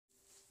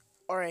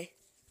Alright.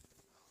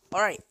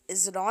 Alright,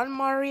 is it on,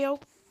 Mario?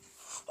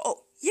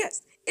 Oh,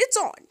 yes, it's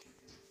on.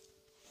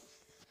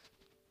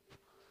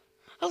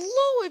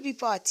 Hello,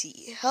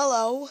 everybody.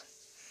 Hello.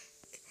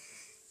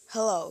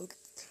 Hello.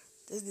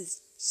 This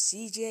is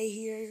CJ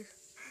here,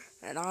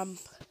 and I'm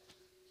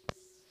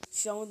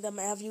showing them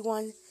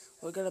everyone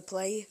we're gonna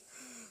play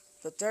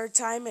the third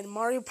time in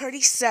Mario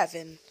Party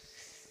 7.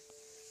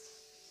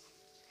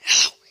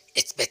 Hello,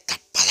 it's Mr.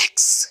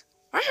 Bullocks.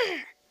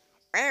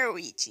 Where are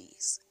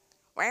Luigi's?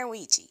 Where are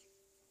Luigi?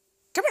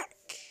 Come back.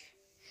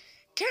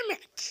 Come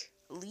back.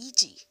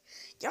 Luigi.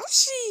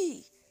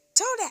 Yoshi.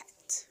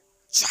 Toadette.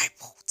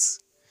 Tripods.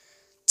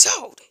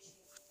 Toad.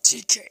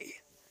 TK.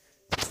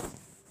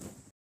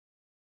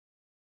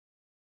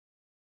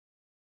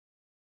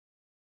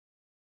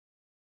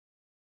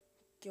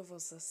 Give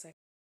us a sec.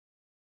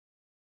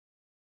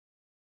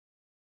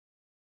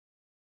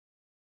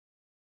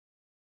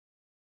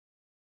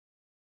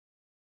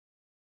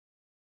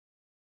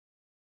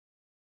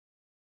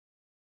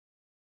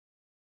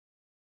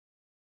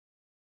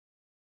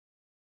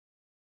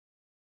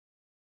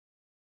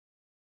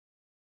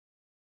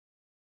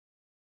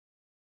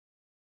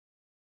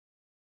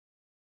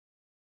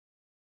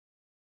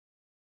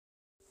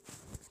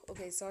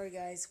 Okay, sorry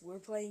guys. We're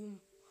playing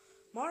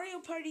Mario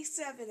Party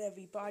 7,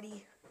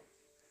 everybody.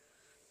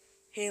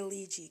 Hey,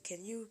 Luigi,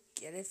 can you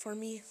get it for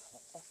me?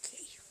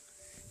 Okay.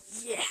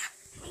 Yeah.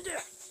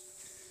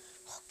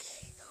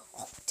 Okay.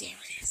 Oh, there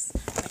it is.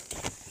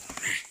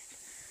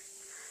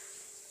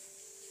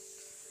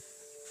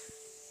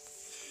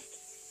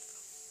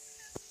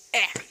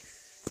 Eh.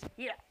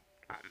 Yeah.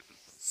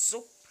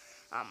 So,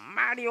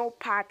 Mario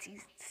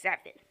Party 7.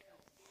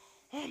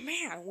 Oh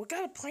man, we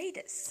gotta play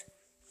this.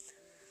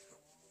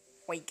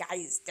 Wait,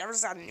 guys,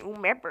 there's a new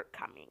member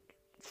coming.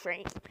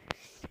 Frank.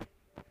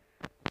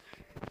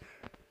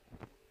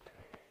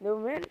 The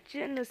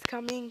mention is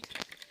coming.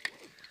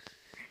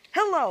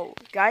 Hello,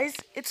 guys,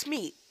 it's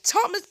me,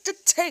 Thomas the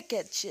Tech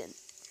Engine.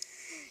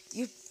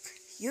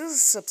 You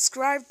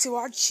subscribe to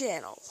our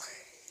channel.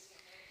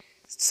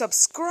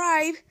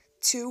 Subscribe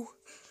to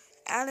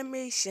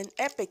Animation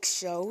Epic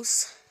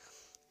Shows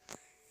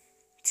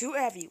to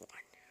everyone.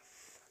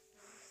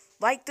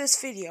 Like this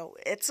video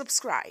and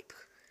subscribe.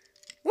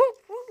 Woo,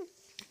 woo.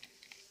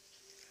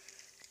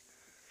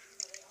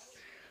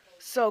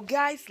 So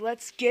guys,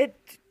 let's get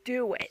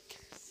to it.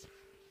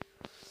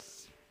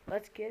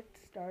 Let's get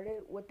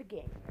started with the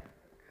game.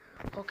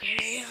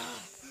 Okay,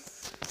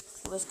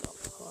 let's go.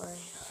 Alright.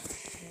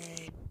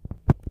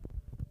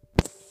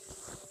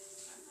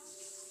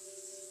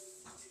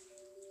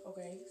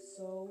 Okay,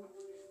 so,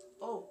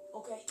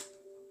 okay.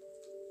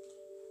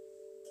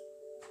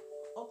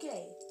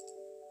 Okay.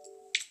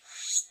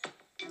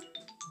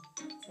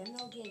 10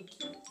 no game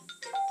keys.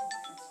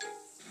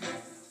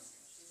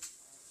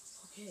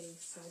 Okay,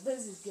 so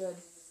this is good.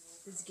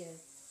 This is good.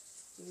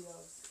 Here we go.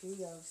 Here we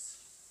go.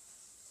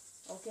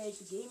 Okay,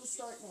 the game is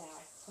starting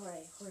now.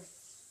 Alright, hurry.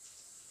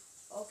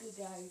 Okay,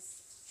 guys.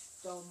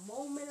 The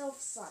moment of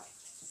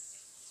silence.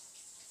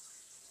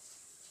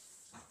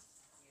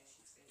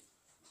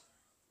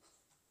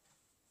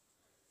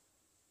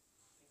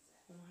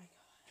 Oh my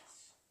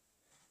gosh.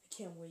 I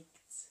can't wait.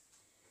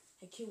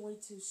 I can't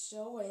wait to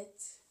show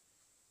it.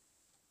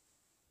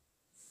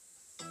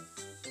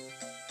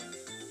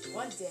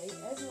 One day,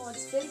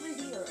 everyone's favorite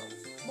hero,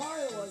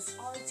 Mario, was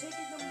on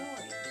taking the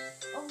morning.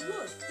 Oh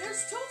look,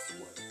 there's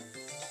Toastwood.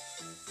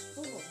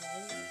 Hello,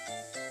 Mario.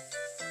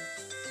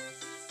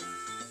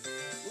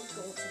 We're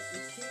going to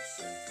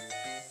vacation.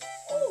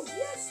 Oh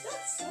yes,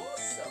 that's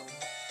awesome.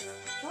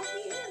 Count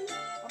me in.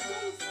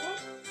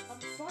 I'm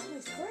fun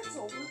with friends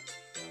over.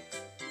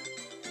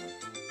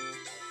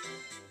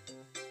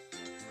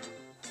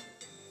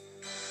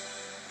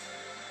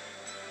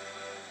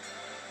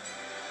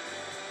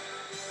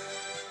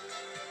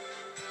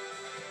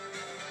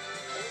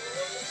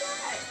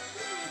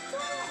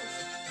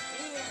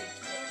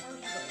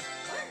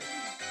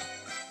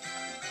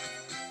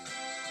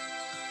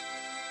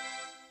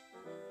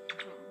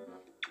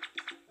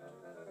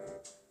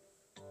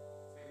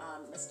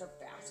 Mr.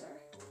 Bowser?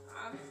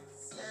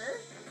 Sir?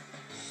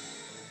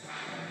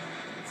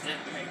 That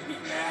make me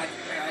mad.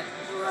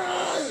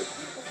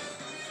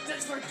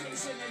 This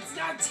vacation is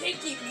not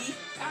taking me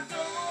after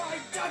all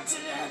I've done to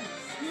them.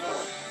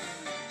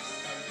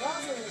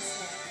 Bowser is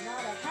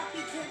not a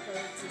happy camper,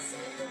 to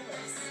say the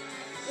least.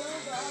 Well,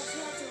 the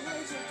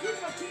transformation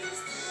Koopa Kings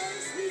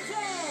first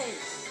weekend.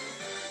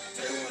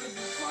 Do you want to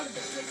be fun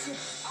vacation?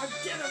 I'll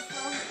get it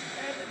from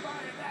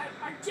everybody that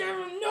I give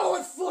them know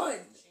it's fun.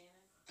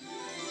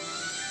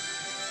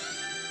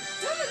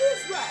 That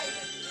is right!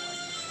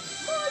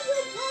 Mario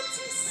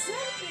Party 7!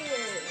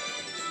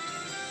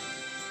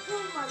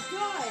 Oh my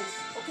gosh!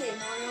 Okay,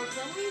 Mario,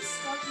 can we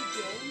start the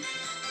game?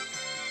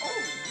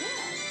 Oh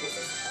yeah, this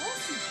is an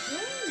awesome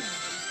game!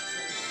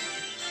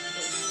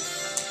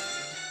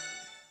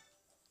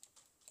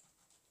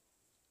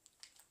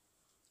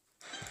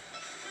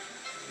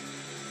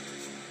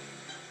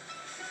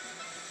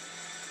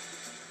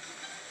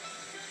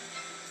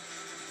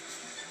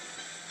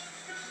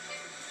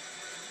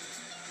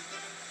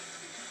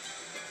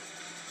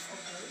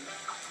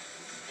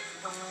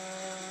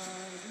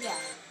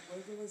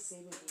 save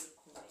a game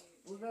quick.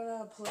 We're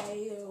gonna play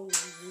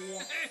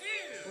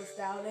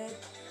without it.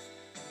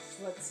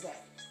 Let's say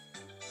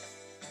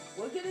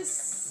we're gonna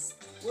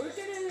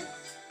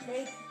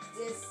make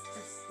this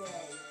to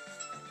stay.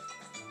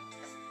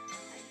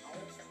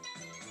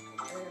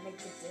 We're gonna make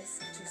the disc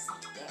to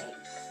stay.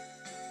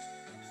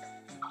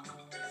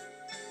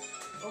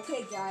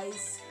 Okay,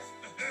 guys.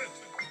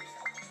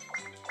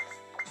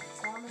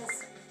 Thomas,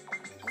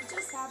 I'm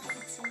just happy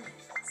to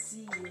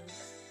see you.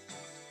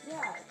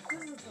 Yeah,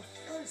 this is the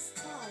first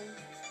time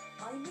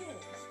I'm in.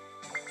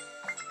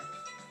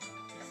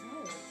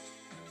 No.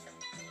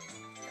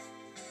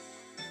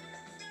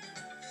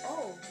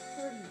 Oh,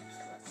 pretty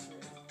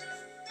pressure.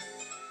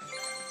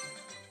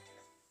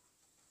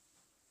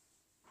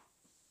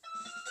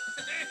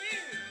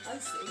 I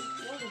see.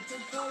 Welcome to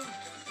play.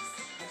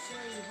 I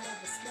sure you have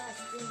a smash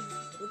thing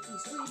with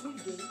these 3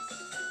 mini games.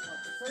 But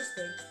the first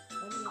thing,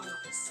 let me know what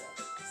this says.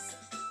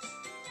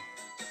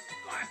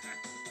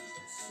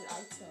 Should I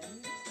tell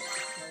you? No.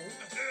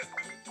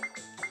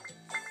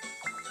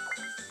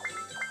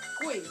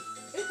 Wait,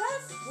 it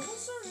has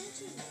Monster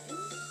Engine in?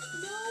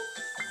 No?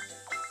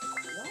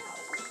 Wow.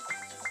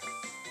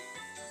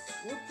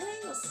 We're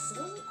playing a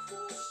Soul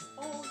Crush?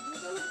 Oh,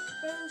 you're gonna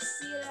better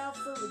see it out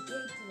for the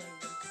gameplay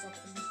or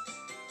something.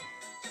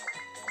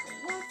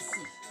 Let's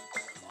see.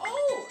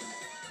 Oh!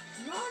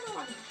 Run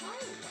on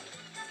highway.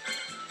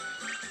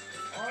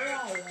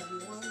 Alright,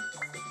 everyone.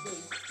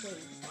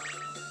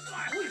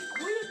 Wait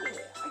a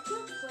minute. I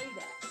can't play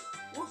that.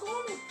 We're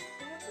going to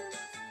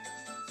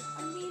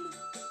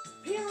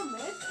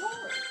Pyramid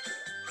Park.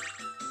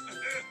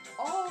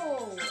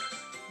 Oh!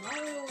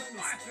 Mario and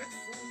his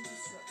good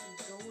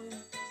friends going.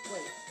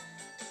 Wait.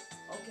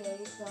 Okay,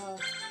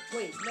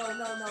 wait, no.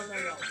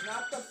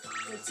 Not the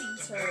Teen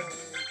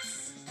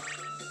Turtles.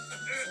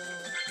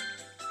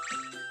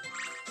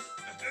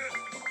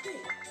 Okay.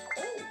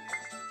 Oh!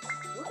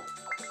 What?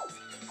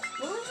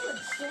 Burn the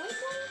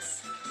Dragons?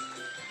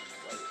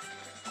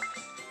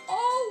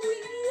 Oh, we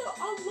need to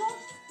unlock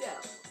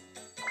them.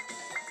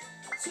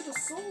 To the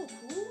Soul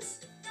Pools?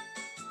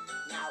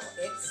 Now,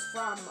 it's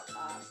from, a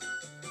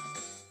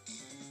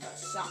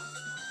shop.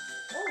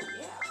 Oh,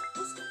 yeah.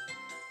 Let's go.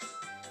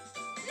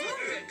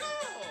 Let's go!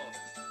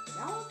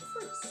 Now I'm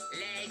first.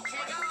 Let's go!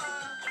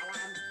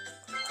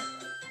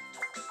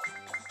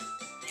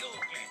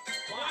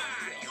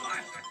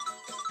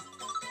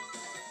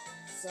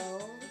 So,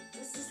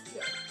 this is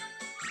good.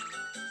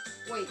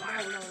 Wait, no.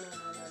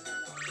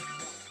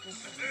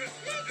 Let's go!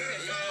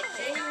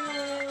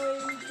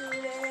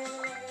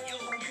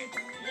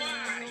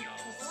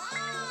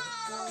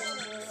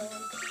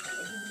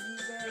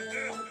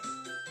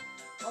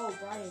 Oh,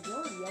 Brian,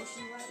 you're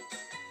Yoshi, right?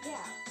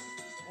 Yeah.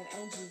 And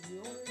Andrew,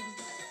 you're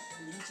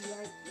Luigi,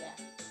 right? Yeah.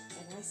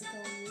 And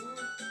Icicle, you're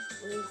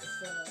with,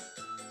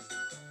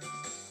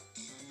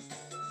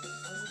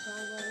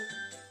 Icicle, right?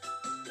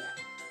 Yeah.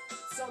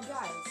 So,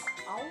 guys,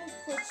 I will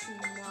put you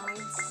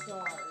 9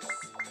 stars.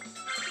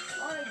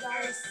 Alright,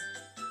 guys.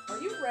 Are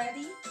you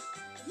ready?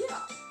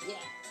 Yeah.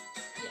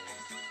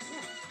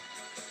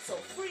 So,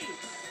 3,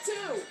 2,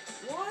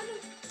 1,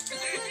 let's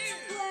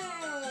play!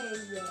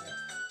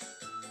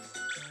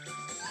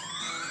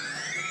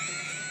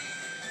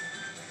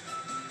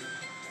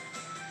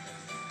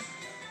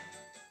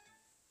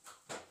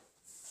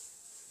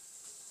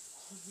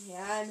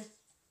 Man.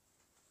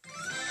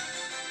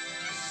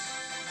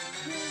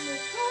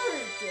 Pyramid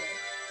Park!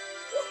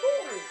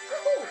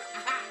 Woohoo!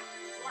 Aha!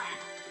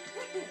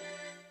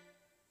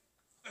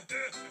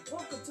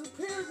 Welcome to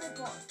Pyramid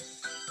Park.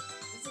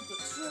 This is the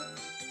trip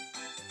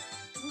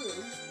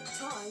through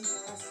time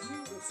as you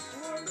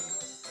explore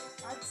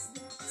its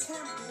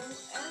temple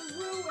and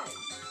ruin.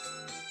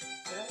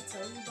 Did I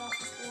tell you about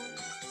this one?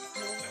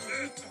 No,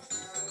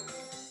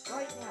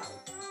 right now.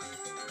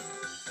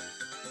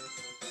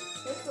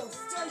 Hit those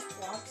dice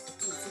blocks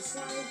to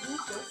decide who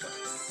goes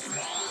first.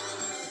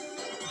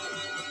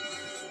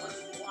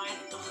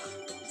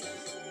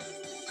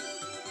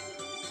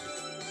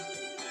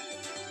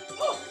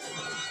 Oh!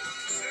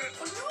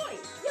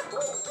 Annoying!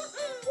 Yahoo!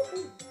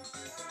 Woohoo!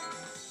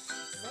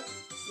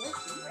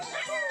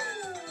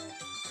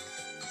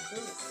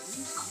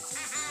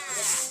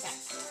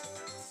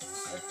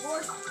 And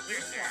fourth,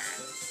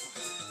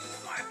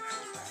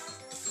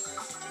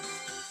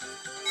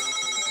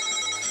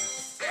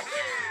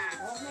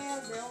 oh man,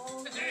 they're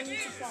all ready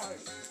to party.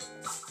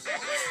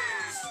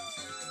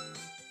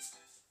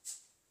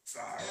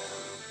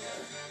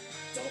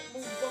 Don't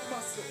move the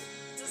muscle.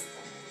 This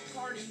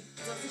party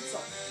does its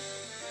own.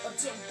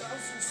 Until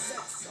Bowser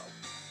says so.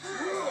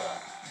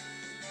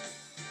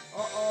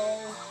 Uh-oh.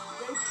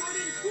 They put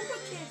in Koopa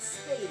Kid's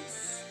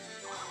space.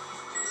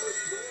 Oh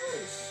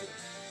gosh.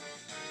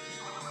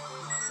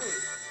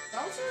 Wait,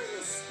 Bowser in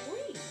the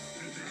screen.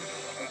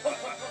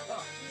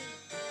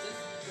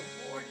 The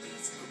board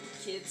needs Koopa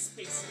Kid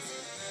spaces.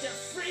 They're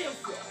free of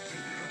them.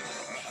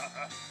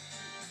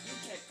 You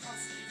can't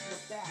concentrate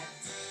with that.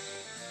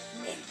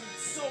 Man,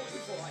 it's so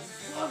evil. I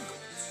love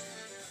it.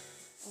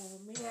 Oh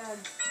man.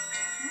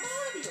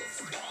 Mario!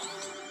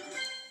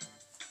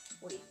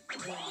 Wait.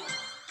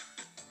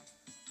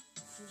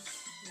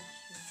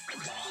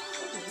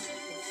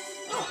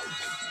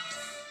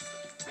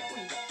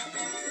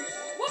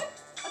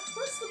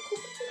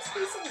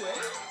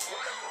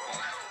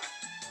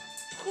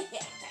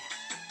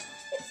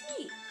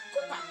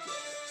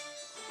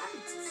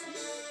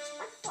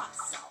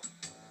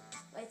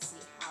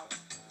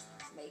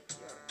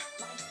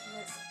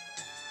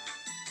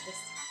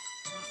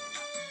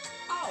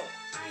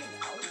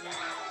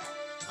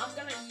 I'm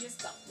gonna use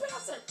the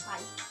browser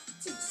pipe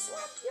to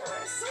slap your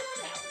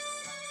someone else.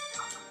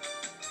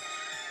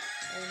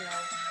 Oh no.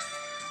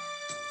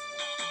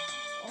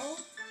 Oh.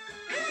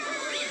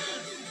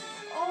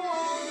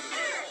 Oh.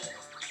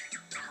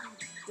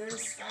 They're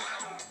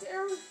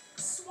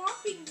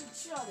swapping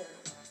each other.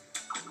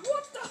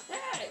 What the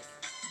heck?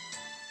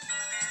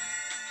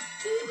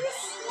 They were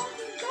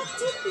swapping back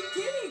to the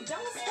beginning. That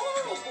was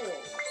horrible.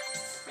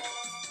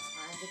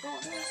 Time to go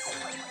this.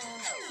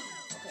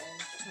 Okay.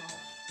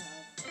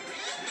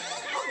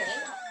 Okay.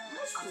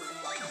 Mushroom.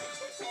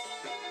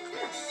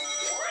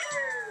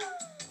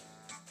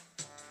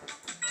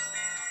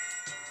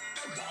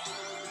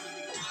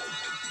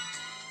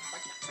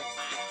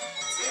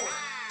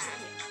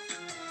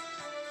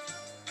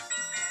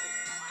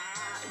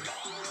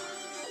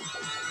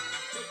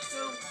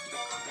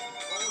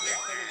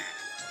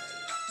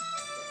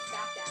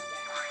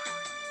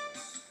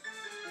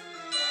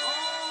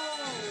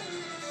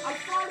 I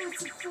thought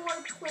it's a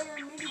 4-player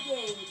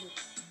minigame.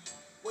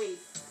 Wait,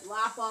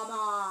 Lapa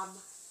Mom.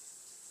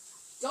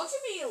 Don't you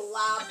mean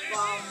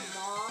Lapa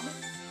Mom?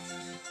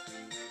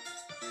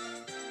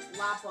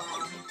 Lapa.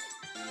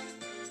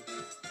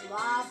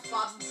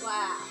 Lapa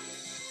Ba.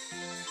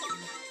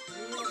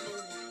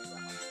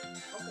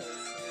 Okay,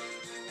 so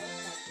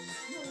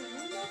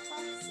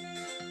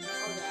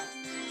oh yeah.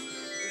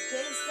 This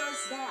game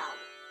starts now.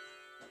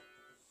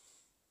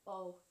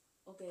 Oh,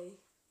 okay.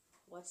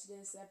 Watch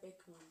this epic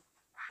one.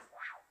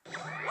 What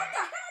the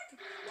heck?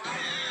 Wow.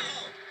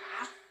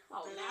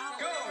 Oh no.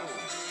 Go!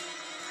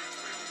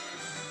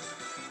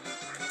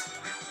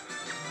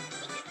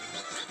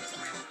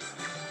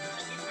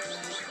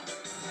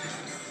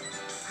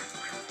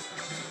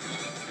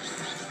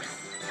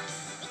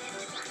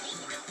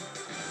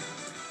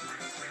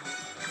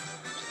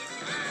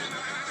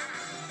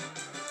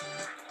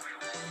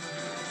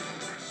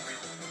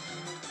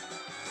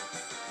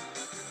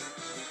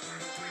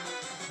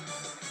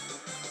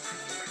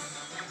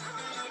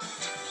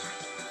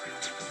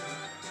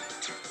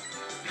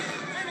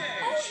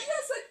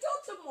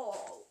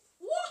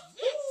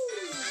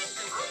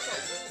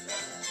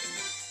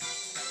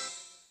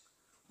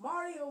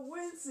 Mario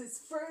wins his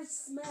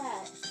first smash.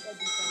 That'd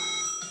be fun.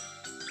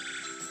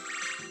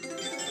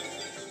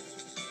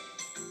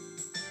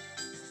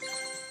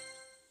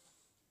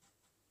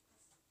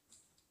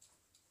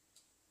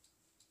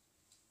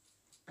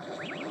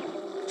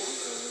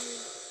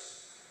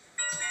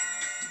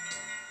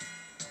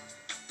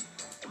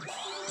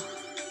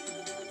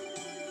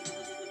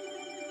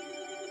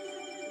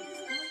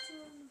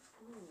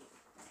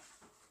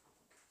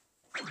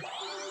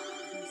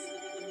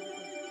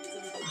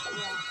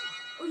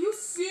 Are you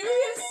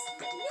serious?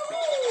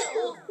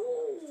 No!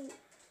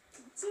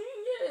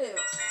 Dang it!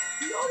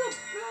 Not a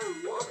bad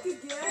luck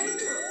again!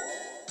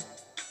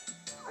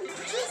 I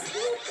just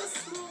hit the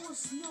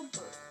smallest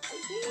number. I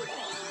hate it!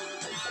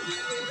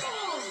 It's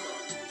wrong!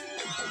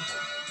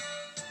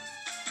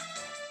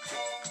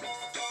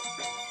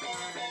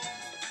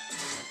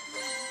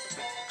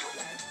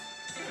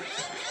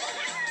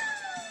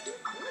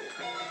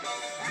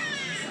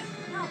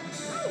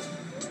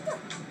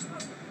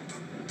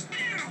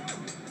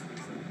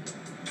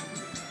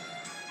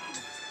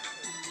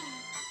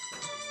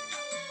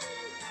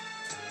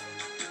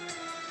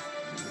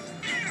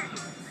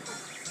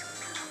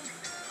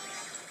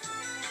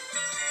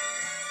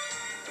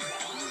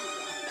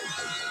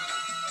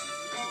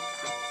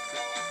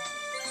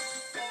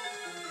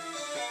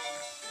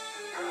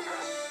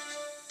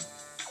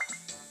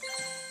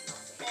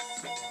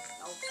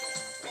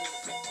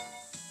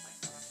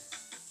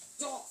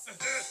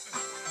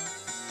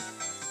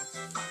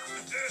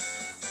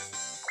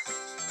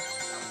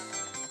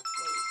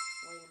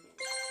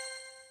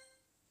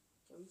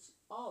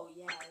 Oh,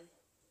 yeah.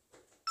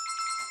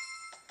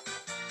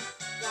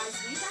 Guys,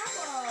 we have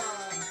a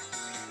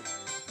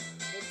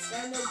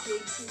Nintendo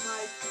GameCube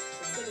mic.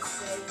 It's gonna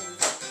say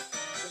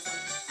just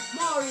like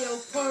Mario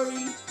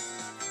Party.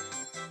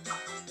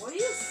 Why do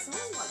you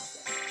sound like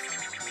that?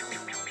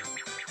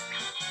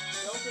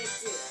 No big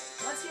deal.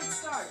 Let's get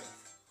started.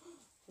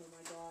 Oh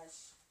my gosh.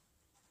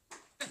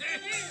 I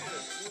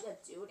need to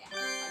do that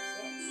like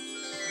this.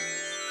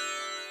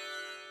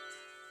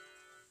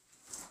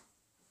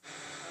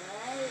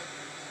 Alright.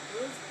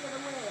 Who's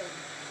gonna win?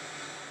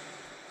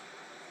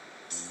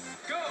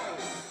 Go!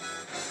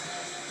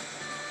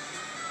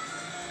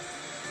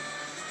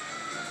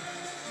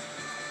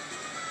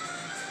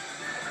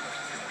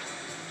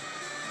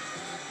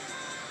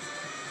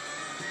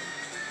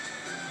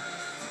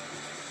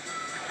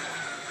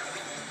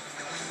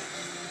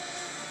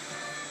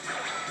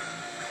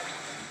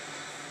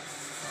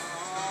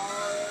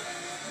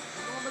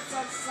 Moments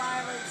of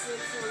silence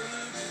is for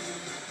Luigi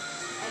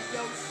and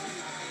Yoshi.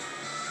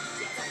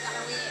 Yes, I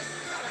gotta win.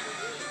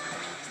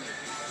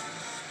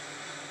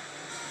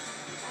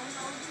 Oh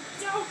no, you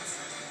don't!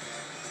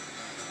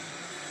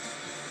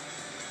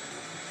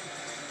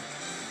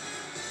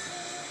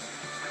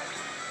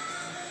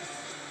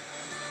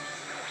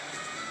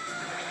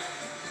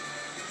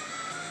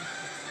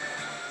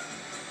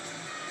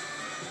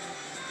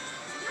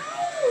 No!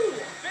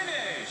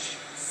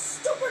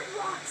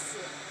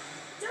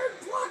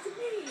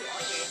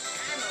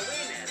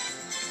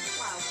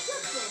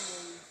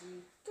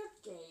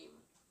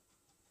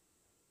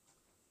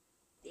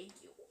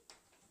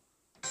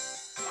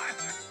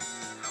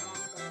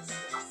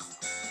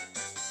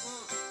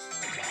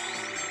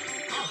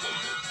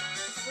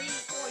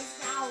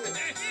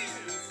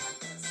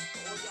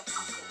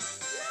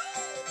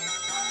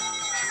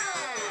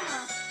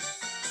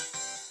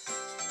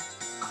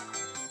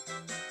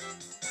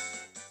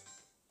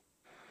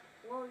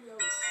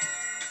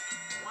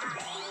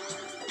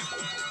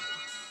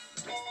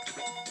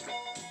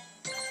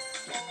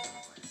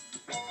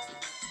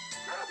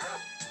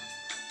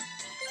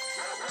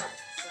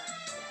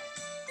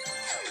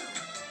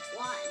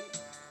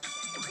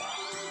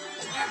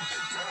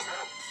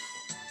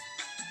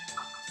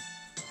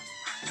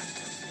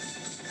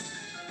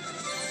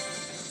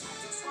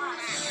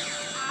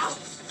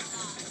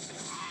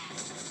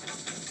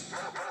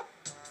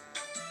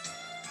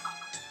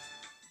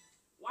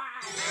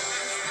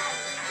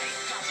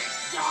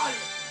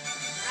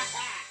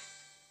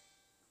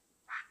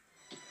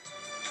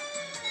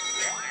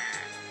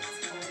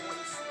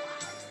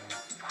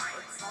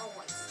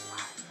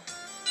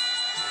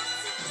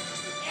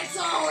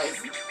 always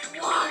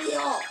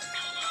Mario!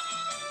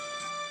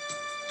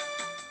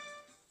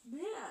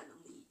 Man,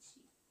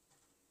 Luigi.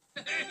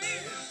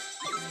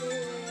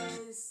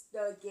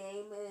 The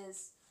game is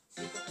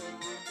Super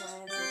Piranha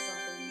Plants or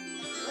something.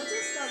 Let's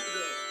just start the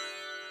game.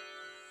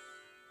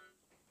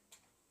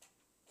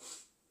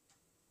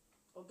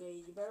 Okay,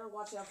 you better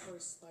watch out for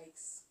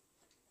spikes.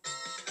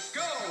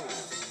 Go!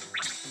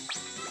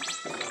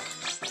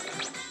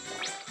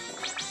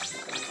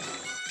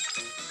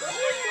 Oh,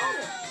 we got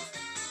him!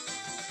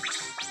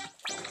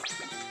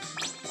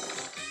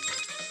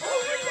 Oh,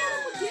 we got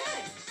him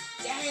again!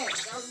 Dang it!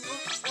 That was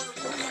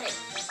 1 minute.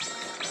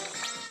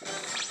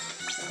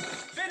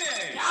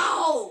 Finish!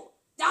 No!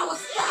 That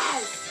was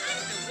fast!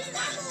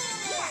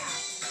 Yeah!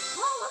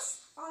 Call us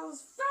our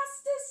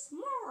fastest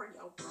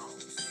Mario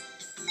Bros.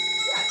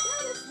 Yeah,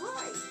 that is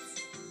right!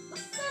 The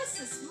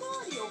fastest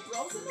Mario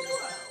Bros in the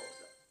world!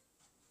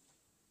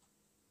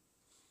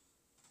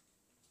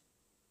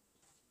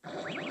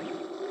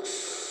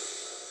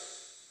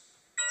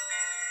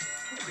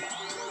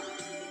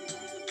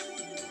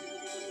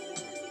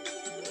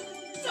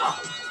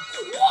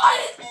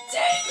 What?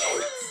 Dang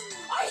it!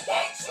 I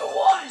hate you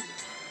one!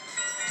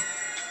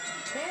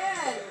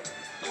 Man,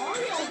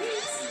 Mario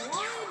hates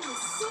one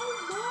so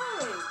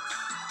much!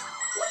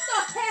 What the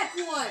heck,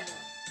 one?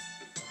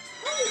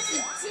 How did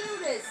you do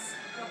this?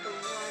 Number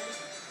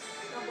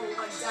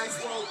one, Dice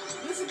Roll.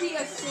 You should be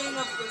ashamed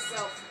of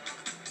yourself.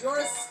 You're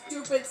a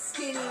stupid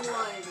skinny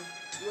one.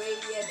 You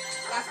idiot.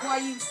 That's why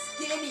you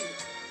skinny.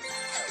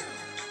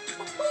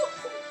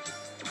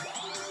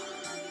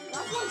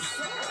 That's what I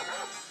said.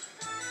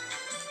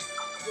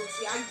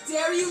 Yoshi, I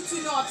dare you to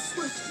not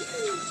squish.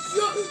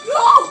 No!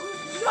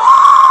 No!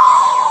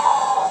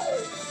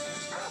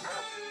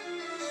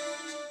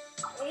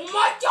 Oh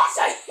my gosh,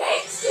 I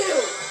hate you!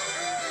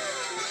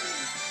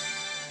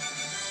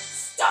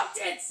 Stop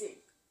dancing!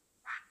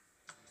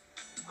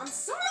 I'm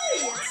sorry,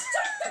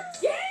 start the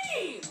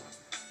game!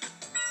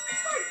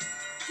 It's my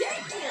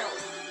game here!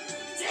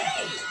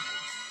 Dang!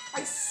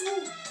 I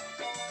swear,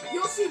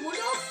 Yoshi, we're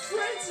not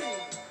friends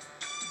anymore.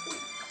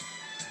 Wait,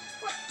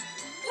 but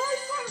why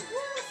if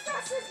we're the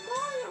fastest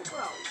Mario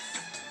Bros?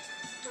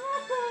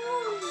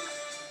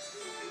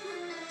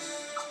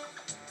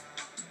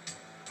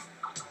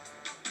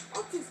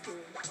 I'll just do it.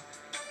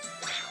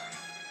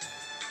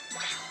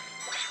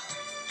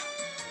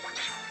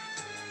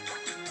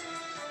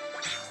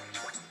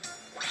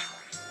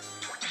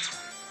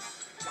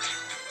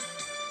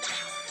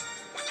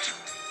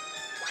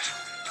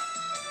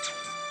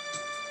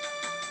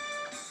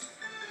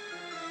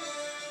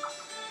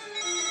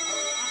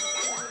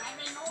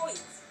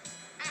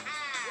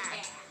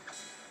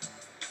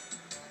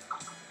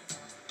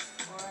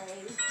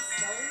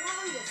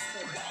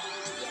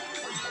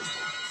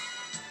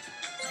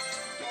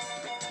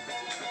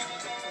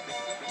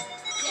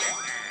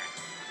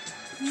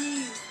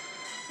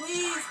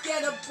 Please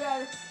get a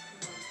better.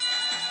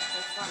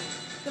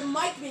 The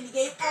mic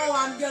minigame. Oh,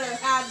 I'm gonna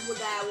have with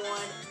that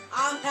one.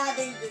 I'm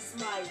having this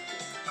mic.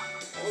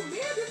 Oh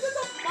man, this is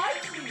a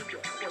mic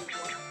minigame. Wait,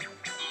 what?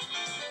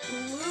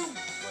 Blue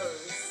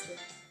burst.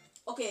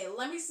 Okay,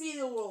 let me see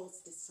the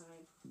rules this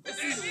time. Let's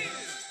see the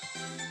rules.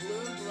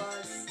 Blue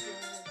burst.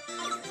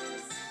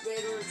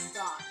 Bigger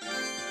stop.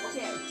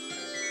 Okay.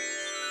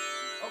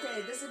 Okay,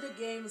 this is the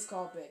game is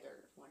called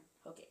Bigger one.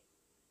 Okay.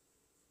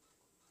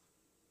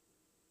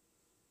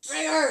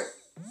 Bigger!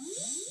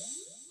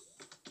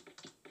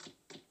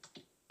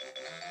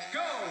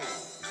 Go!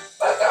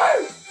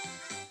 Bigger!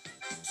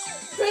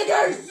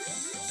 Bigger!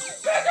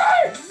 Bigger!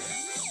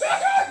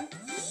 Bigger!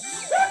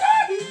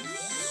 Bigger!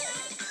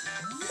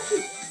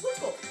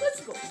 Okay, let's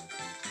go.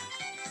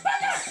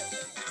 Bigger!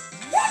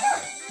 Bigger!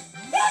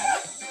 Bigger!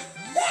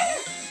 Bigger!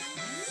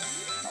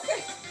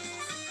 Okay,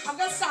 I'm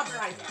gonna stop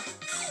right now.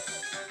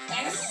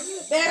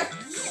 Bigger!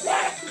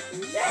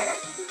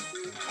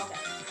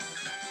 Okay.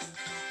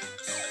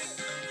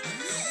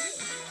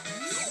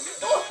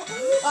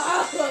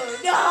 Oh,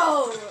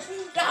 no!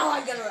 Now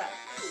I'm gonna run.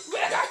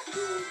 Bigger!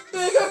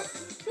 Bigger!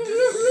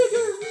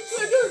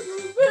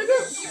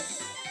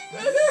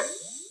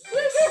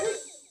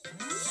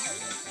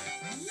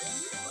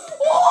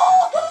 Oh!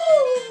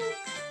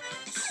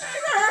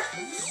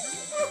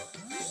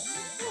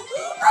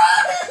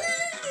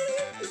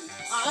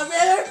 I'm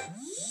better!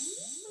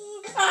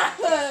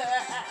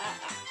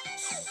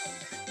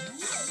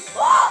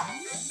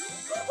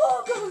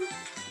 Oh, God!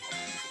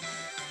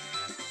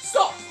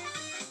 Stop!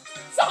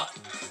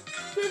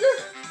 Bigger!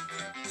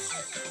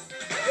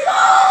 No!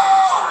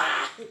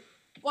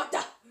 What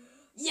the?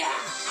 Yeah,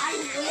 I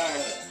win!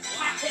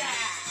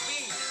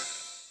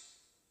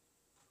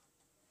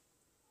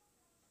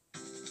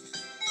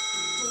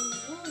 Don't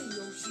worry,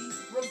 Yoshi.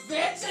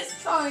 Revenge is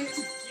coming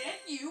to get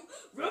you.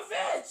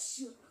 Revenge!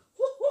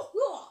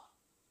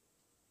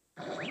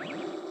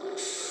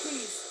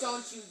 Please,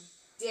 don't you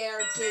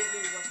dare give me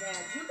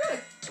revenge. You're gonna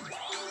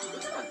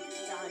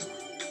die.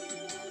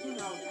 You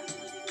know that.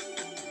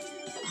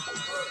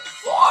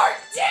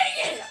 Dang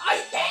it! I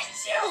hate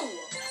you!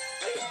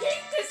 I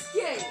hate this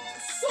game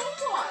so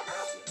much!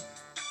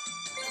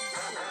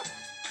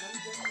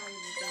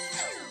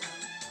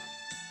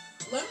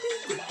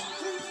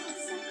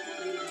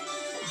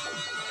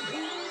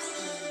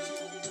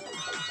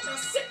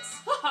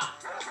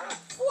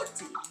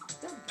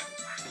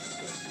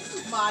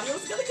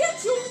 Mario's gonna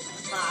get you.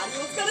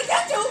 Mario's gonna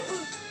get you.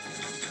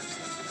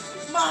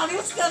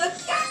 Mario's gonna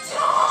get you.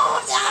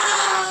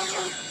 Yeah.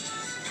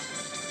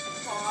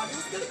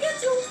 Mario's gonna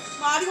get you.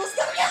 Mario's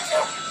gonna get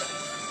you.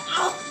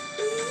 I'll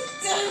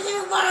dare you,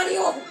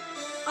 Mario.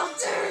 I'll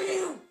dare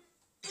you.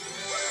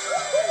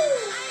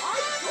 I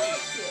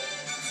broke it.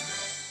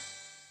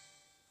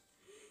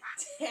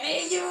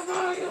 Dang you,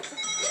 Mario.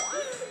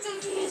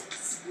 Dang it.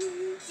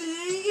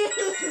 Dang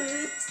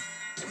it.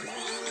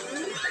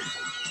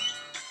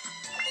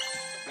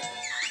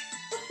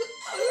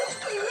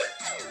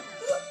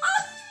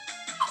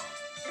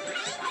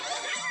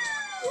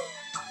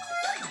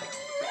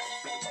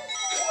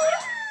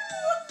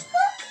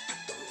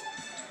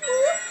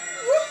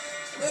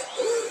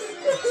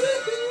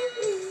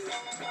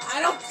 I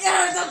don't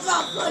care, that's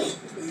not funny.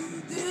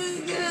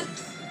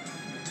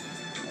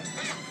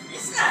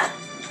 It's not.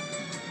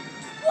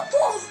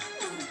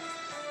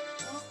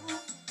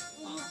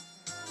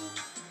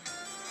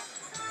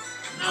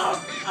 Oh,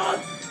 come on.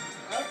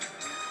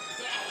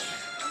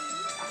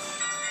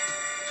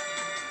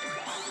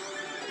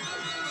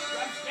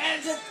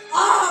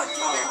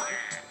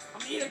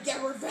 I'm here to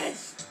get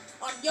revenge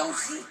on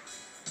Yoshi.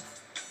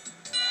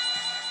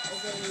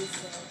 Okay,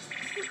 so.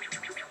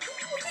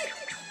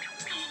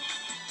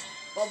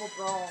 Bubble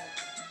Brawl.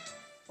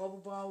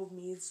 Bubble Brawl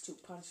means to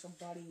punch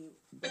somebody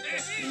with a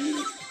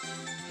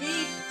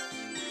beep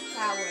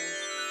power.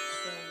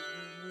 So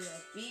we need a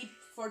beep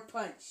for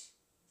punch.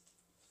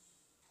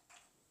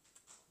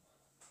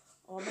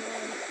 Oh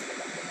man.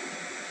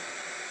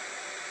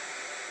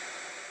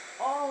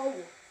 Oh!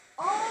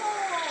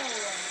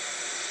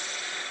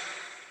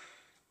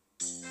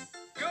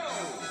 Go!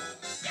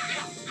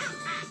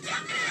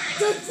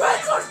 The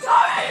Adventure's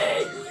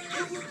coming!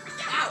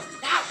 Ow!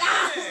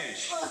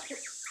 Finish!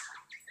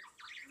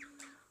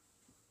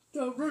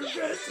 The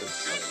revenge is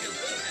coming.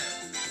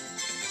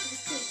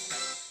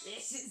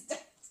 This is the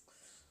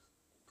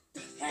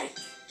heck.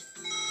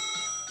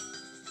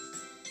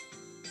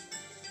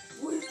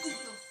 Where's the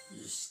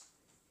fish?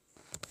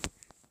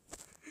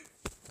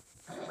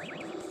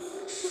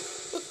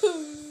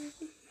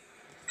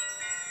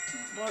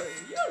 Mario,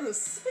 you're a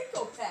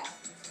psychopath.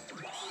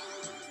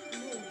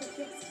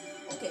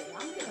 Okay,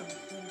 I'm gonna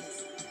win this.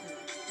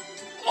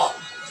 Oh!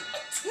 A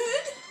 10?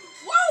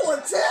 Wow, a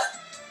 10?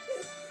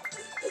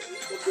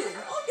 Okay,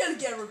 I'm gonna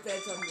get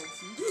revenge on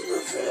Yoshi.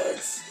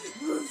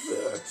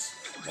 Revenge!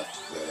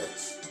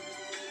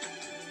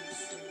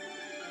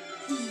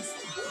 Please.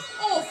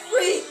 Oh,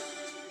 free!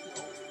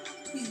 No,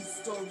 please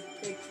don't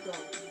pick the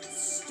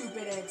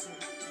stupid answer.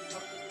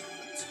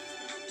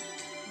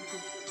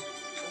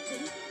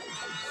 Okay.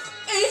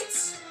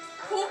 8!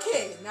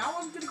 Okay, now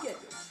I'm gonna get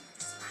Yoshi.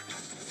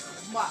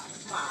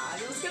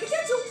 Mario's gonna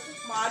get you!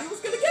 Mario's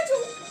gonna get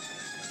you!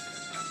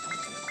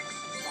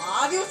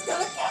 Mario's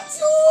gonna get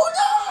you!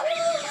 No!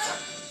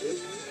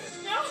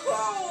 No!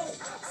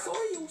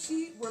 Sorry,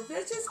 Yoshi.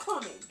 Revenge is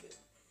coming.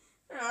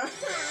 Come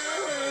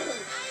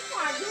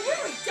on, you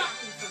really got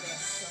me for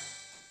this.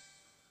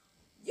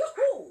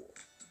 Yoo-hoo!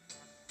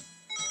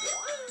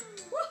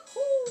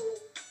 Woohoo!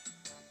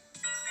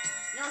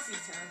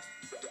 Yoshi's turn.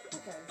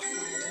 Okay,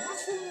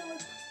 so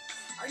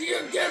are you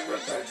gonna get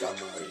revenge on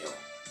Mario?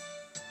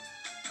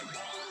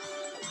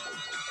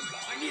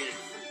 I need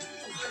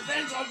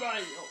revenge on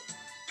Mario.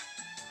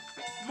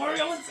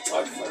 Mario, it's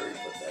time for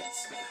revenge.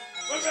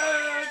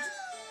 Revenge!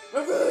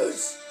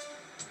 Revenge!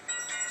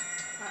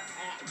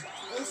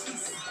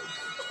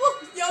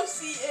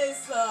 Yoshi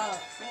is a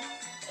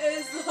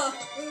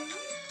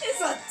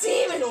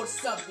demon or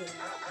something.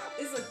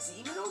 Is a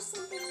demon or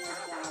something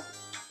like that?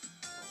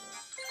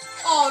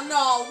 Oh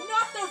no,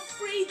 not the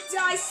free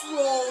dice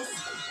rolls.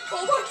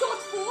 Oh my god,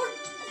 4?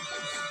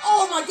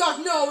 Oh my god,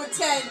 no, a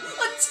 10.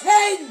 A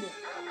 10!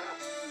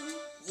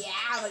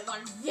 Yeah, but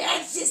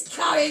revenge is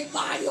coming,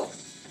 Mario.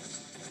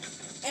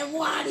 And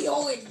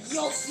Wario and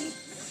Yoshi.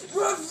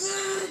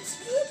 Revenge!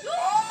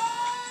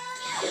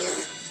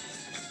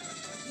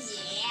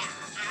 Yeah,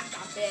 I'm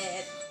the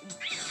best.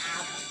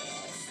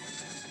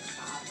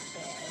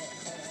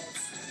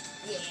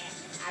 Yeah,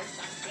 I'm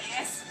the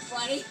best,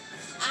 buddy.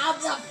 I'm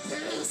the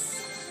best.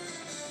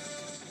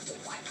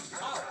 What?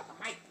 Oh, I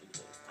might be.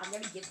 I'm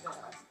gonna get the.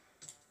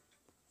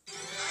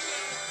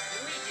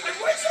 I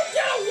wish you'd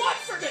get a 1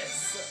 for this.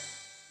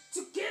 To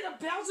get a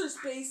Bowser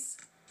space.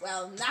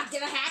 Well, not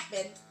gonna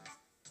happen.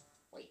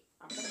 Wait,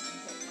 I'm gonna keep it.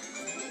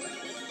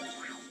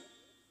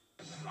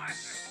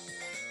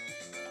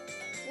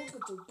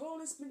 Welcome to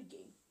bonus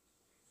minigame.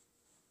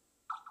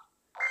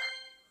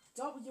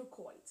 Double your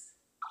coins.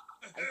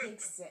 I think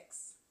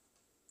 6.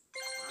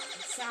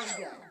 Sound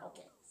good.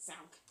 Okay,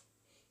 sound good.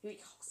 Here he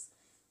goes.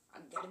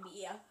 I'm gonna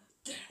be a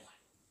good one.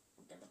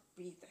 I'm gonna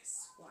be this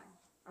one.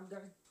 I'm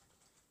gonna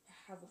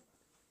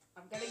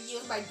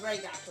use my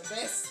brain after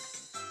this.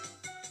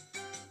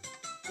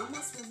 You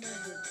must remember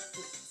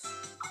this.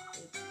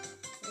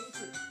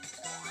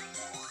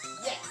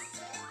 Yes.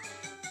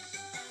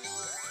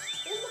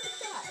 Hey, look at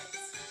that.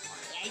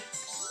 Alright.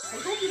 I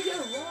hope you get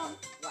it wrong.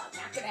 Well,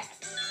 not gonna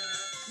happen.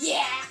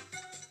 Yeah.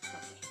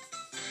 Okay.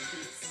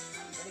 Please.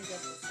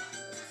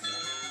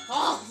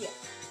 Oh, yeah.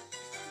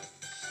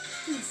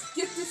 Please,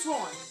 get this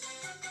on.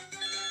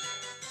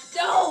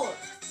 No!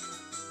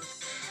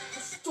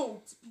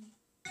 Don't be.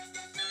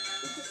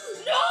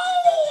 No!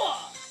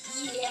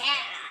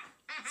 Yeah!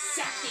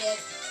 Suck it.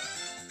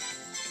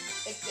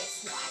 And guess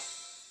what?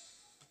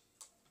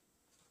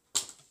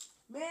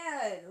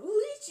 Man,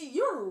 Luigi,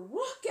 you're a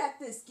rock at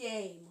this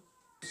game.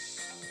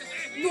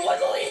 No,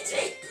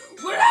 Luigi!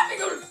 We're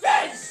having a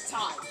revenge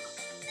time!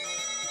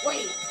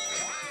 Wait.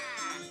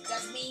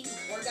 Does mean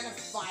we're gonna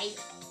fight?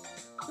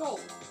 No.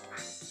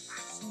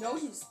 No,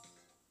 you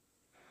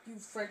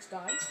French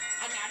guy.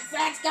 I'm not a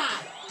French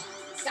guy.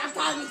 Stop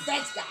calling me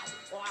French guy.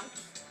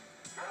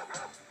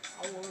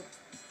 I won't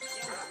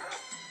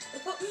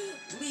kill you.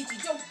 Luigi,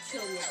 don't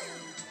kill your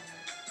enemy.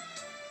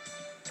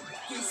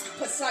 You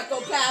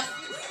psychopath.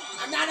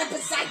 I'm not a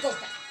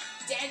psychopath.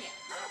 Dang it.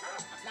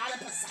 I'm not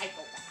a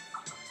psychopath.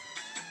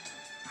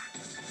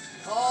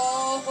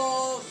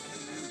 Oh,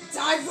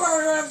 time for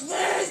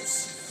revenge.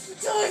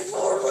 Time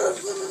for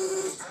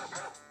revenge.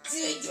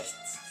 Dang it.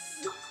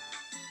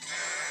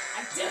 I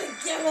didn't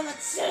give him a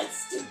chance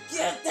to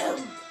get them!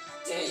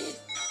 Dang it!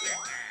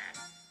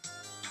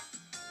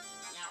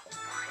 Now,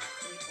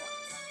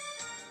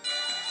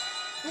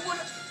 3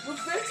 points.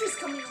 Revenge is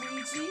coming,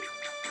 Luigi!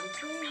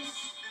 Revenge.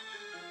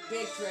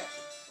 Big trip.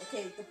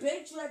 Okay, the big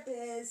trip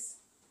is...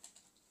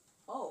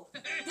 Oh,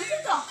 this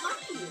is the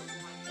honey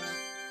one!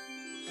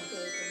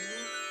 Okay,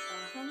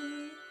 the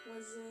honey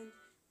wasn't...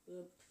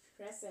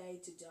 Press A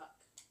to duck.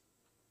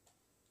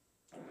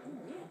 Oh,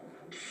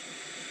 yeah.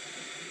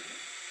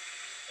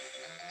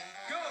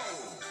 Go!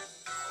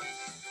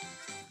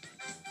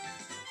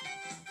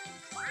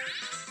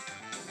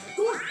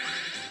 Good!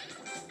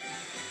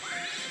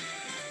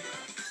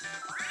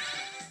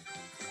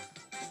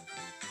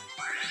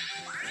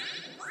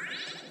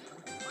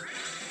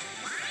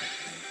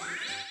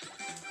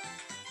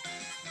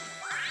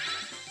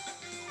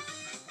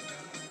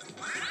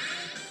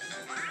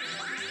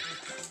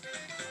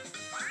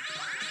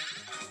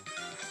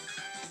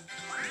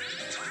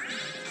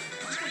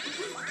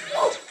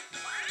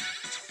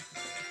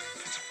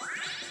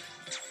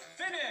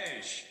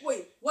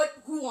 Wait, what?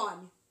 Who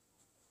won?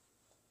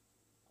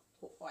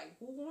 Wait,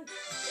 who won?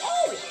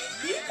 Oh,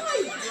 me my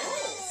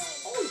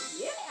girls! Oh,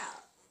 yeah!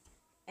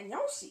 And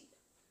Yoshi.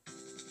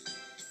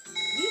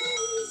 Me,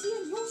 Luigi,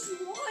 and Yoshi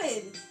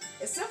won!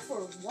 Except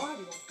for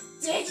Wario.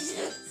 Dang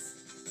it!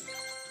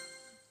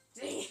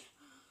 Dang it.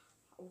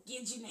 I'll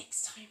get you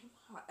next time.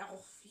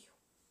 I'll feel.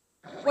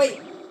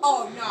 Wait,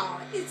 oh no,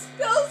 it's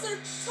Bowser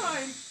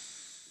time!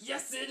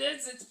 Yes, it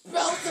is, it's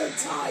Bowser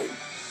time!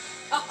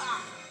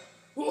 Haha!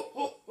 Ho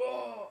ho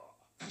ho!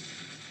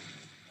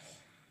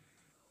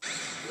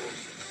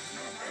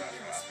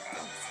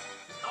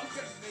 I'm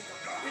gonna make a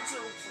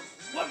picture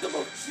for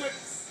wonderful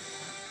tricks!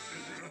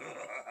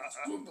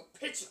 Screw the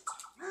picture!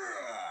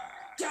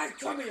 Dad,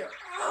 come here!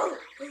 Ow!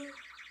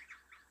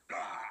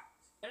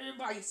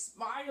 Everybody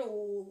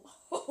smile!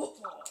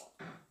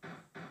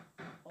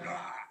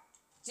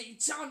 Jay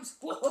Chums!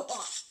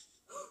 Oops,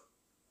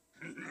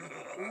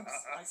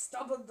 I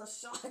stumbled the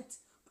shot,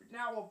 but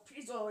now a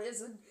pizza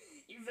isn't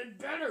even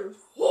better.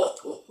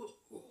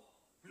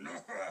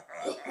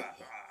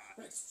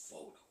 Next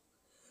photo.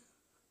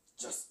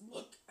 Just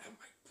look at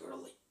my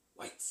pearly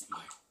white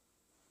smile.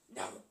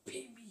 Now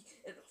pay me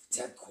enough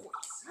 10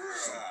 coins.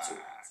 She'll do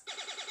it.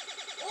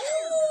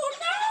 Oh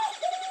no!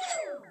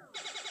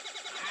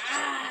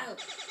 Ah!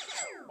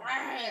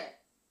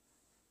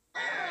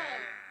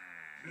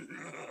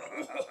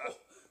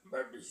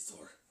 Mermaids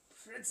are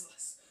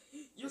princess.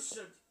 You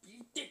should be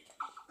thinking.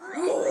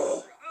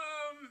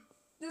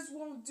 This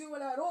won't do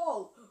it at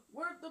all.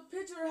 Where the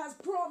pitcher has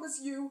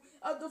promised you,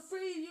 I'm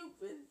afraid you've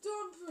been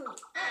dumped.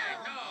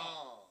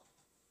 No!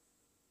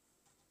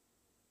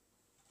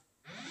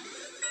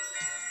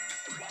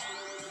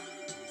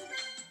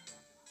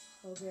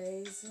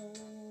 Okay, so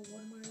what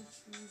am I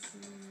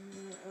choosing?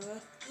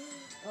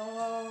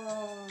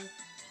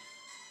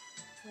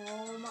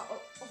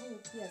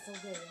 Yes,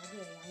 okay,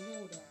 I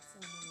know that.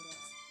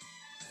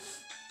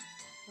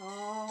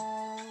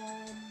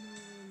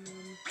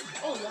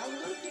 Oh yeah, I'm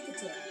gonna pick a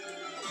tip.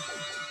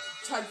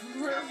 Time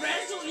for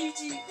revenge,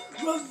 Luigi!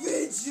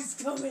 Revenge is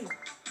coming!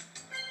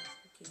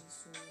 Okay,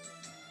 so...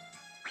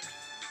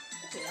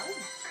 Okay, I'll...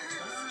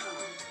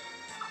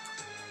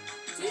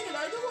 Dang it, I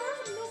don't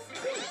have enough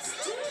bits,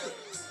 dang it!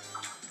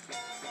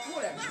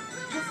 Whatever.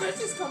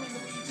 Revenge is coming,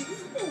 Luigi!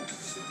 Oh,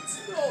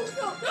 shit!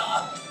 No!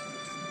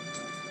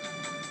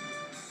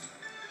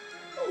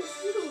 Oh,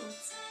 shoot!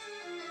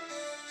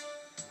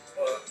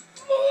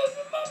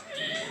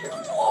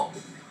 Oh,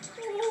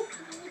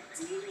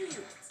 dang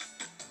it!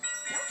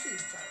 Now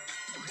she's trying.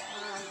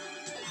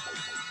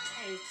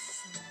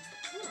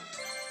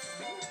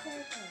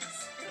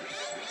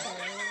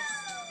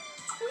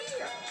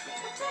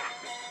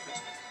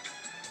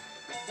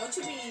 Don't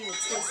you mean a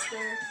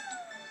twister?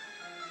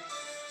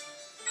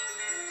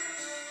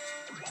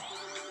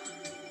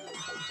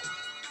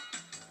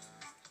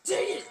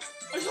 Dang it!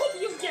 I hope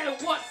you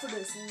get what for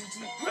this,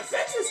 Luigi.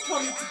 Revenge is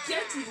coming to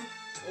get you,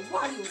 or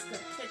Mario's gonna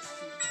catch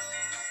you.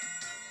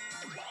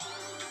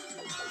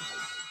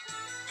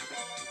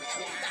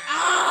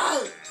 Ah!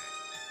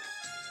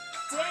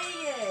 Dang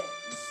it!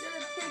 You should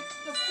have picked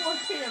the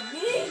 4-player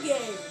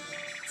minigame!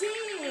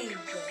 Dang!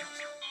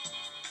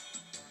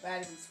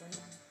 Batteries ran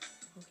out.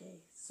 Okay,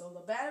 so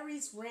the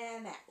batteries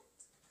ran out.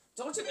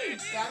 Don't you mean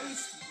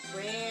batteries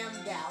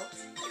rammed out?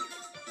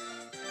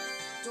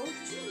 Don't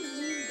you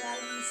mean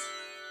batteries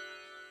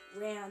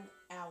ran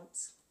out?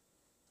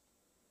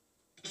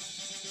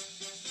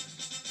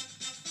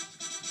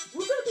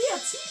 We're gonna be a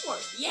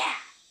teamwork! Yeah!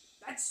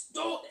 Let's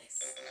do this!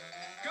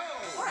 Go!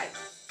 Alright.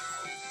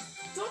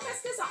 Don't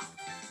mess this up.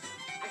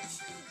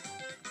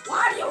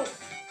 Wario!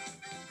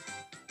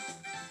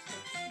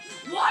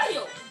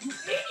 Wario! You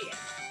idiot!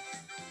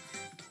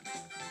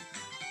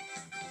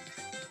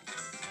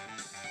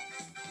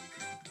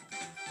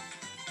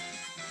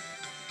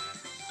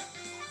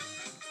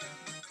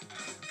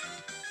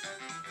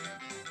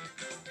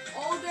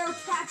 Oh, they're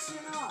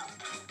catching up.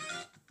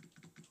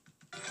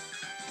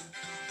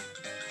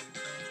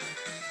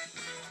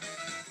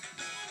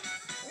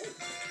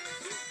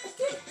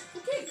 Okay.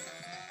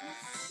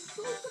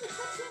 Who's gonna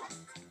catch up?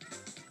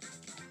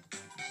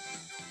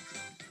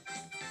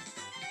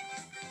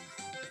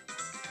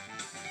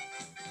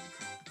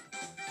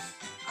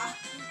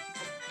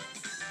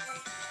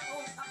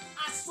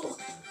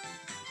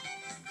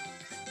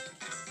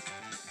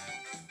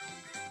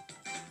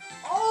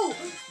 Oh,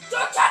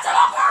 they're catching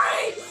up,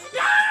 hurry!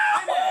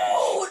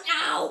 No!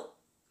 Ow!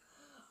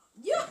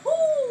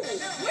 Yoo-hoo! We're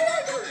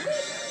the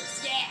winners!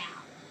 Yeah!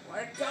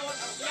 We're going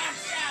to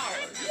left out!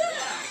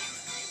 Yeah!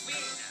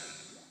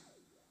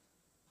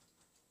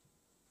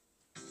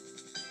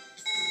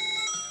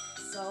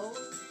 So,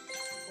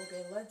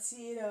 okay, let's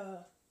see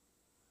your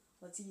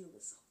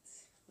results.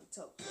 Let's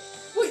hope.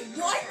 Wait,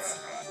 what?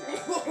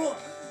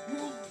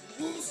 You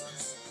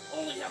losers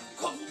only have a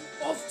couple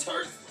of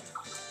turns.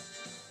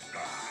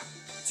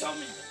 Tell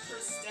me the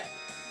first step.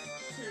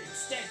 Here,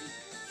 steady,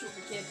 shoot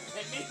again,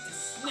 and make this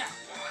snap.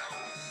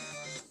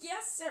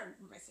 Yes, sir,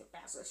 Mr.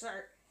 Bowser, sir.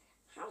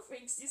 How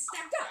things you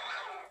stacked up?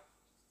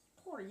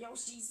 Poor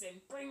Yoshi's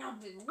and bring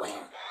up in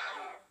where?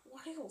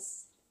 What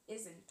else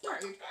is in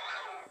third?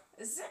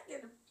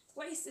 Second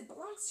place, it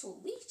belongs to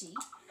Luigi.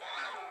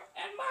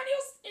 And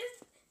Mario's is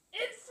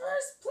in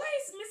first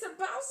place, Mr.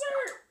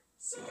 Bowser!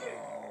 Sir.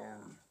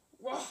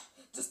 Well,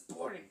 just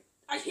boring.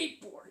 I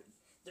hate boring.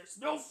 There's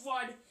no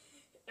fun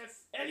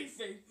if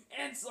anything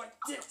ends like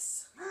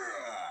this.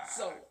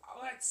 So,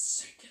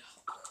 let's shake it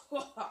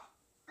up.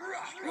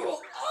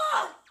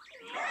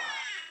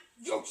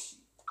 Yoshi,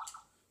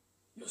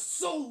 you're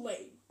so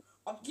lame.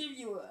 I'll give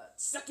you a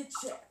second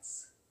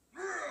chance.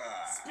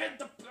 Spin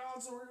the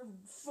Bowser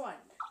fun.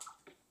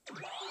 40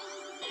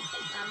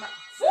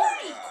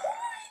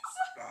 coins?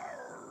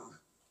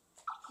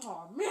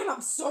 Oh man,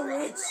 I'm so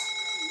rich.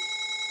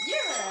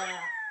 Yeah.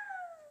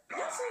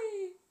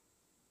 Yoshi.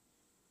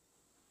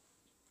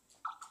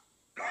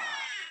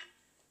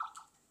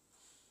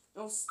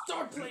 Now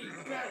start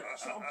playing better,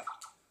 chump.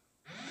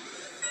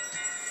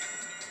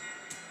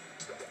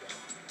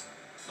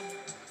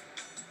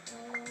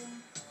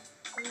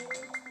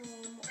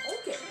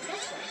 Okay,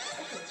 that's fine.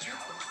 Okay.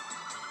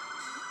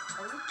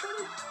 Are we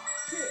gonna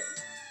hit?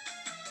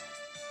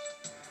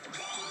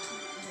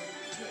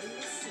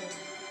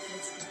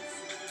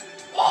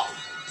 Oh!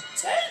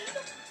 10?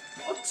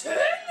 A 10?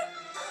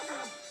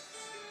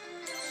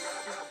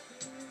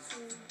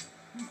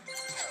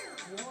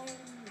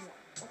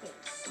 Okay,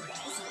 so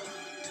this is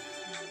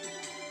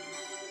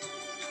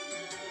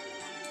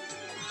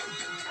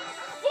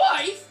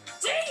 5?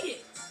 Dang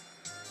it!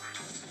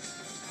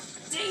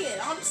 Dang it,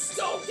 I'm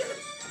so gonna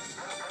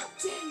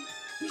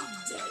be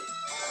dead.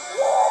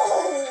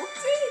 Oh,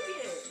 dang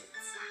it!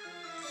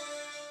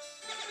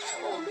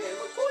 Oh man,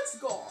 look what's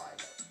gone.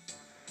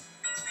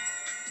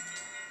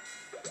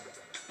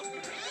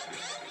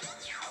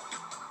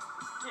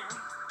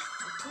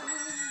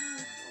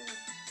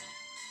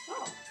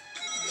 Oh.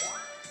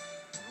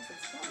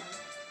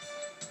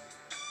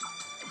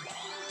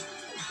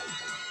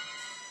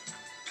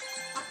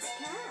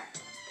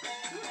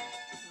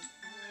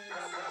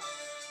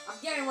 I'm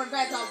getting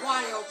revenge on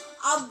Wario.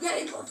 I'm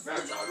getting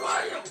revenge on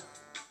Wario.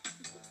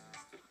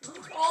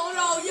 Oh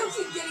no,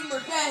 Yoshi's getting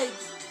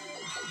revenge.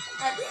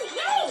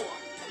 No!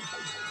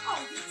 Oh,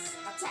 yes.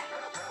 Attack.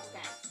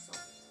 Okay, so.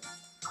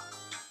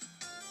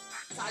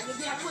 Time to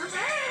get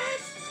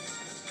revenge!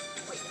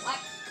 Wait, what?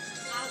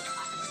 Ow.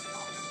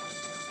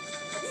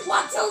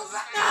 1, 2, 3.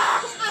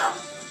 No! Ow!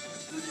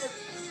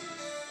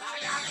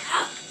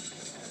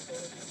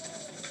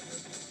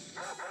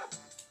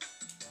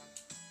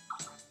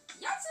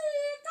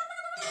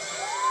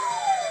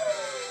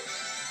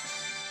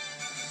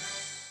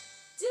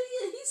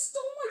 He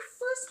stole my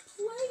first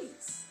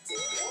place.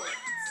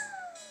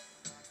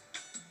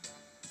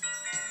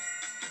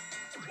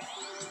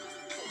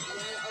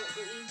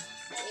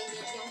 Dang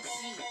it,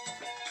 Yoshi.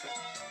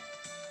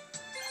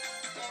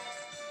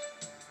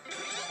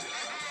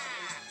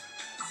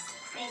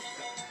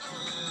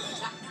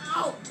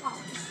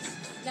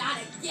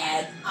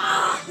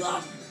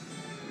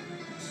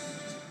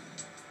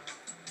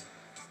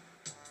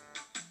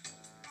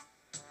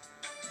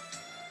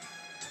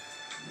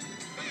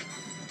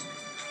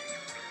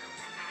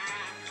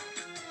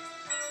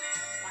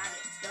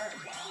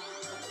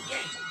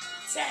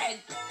 10.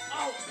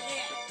 Oh,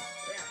 yeah.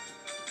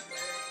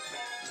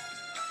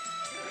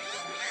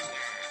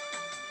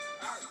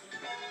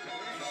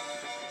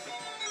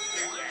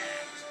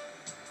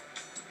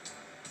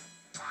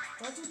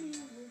 Don't you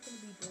mean we're gonna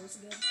be bros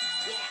again?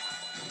 Yeah.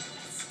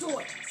 Let's do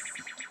it.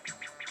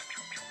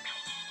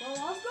 Well,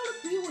 I'm gonna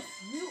be with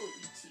you,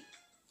 Luigi.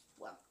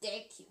 Well,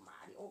 thank you,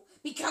 Mario.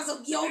 Because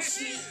of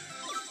Yoshi.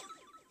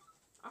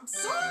 I'm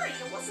sorry,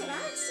 it was an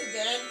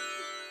accident.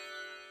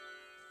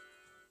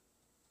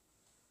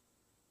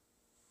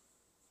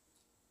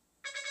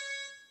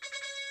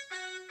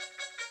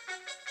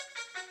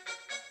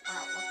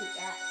 Wow, look at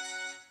that.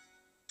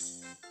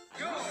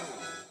 Go!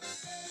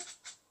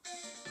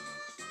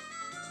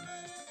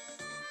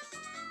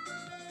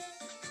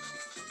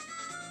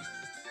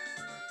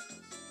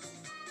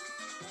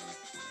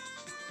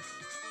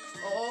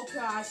 Oh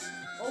gosh.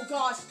 Oh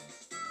gosh.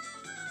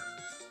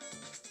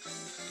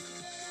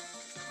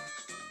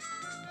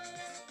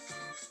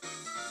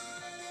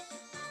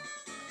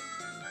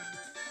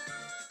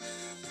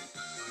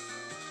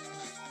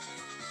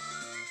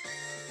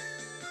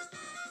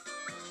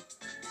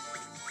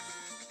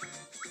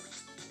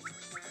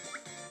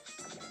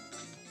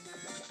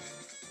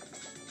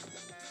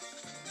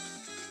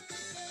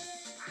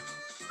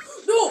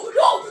 No!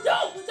 No! No!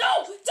 No!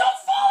 Don't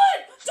fall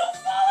in! Don't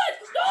fall in!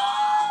 No!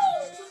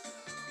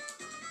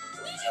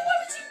 Luigi, what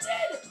did you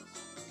did?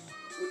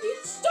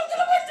 We're still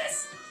gonna win this!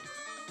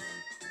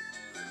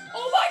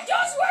 Oh my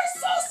gosh, we're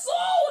so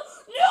slow!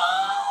 No!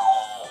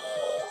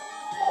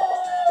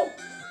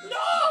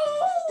 No!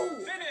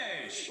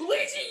 Finish!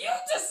 Luigi, you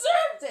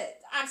deserved it!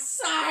 I'm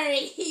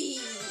sorry!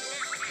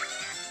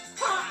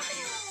 Ha!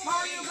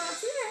 Mario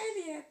got an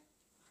idiot!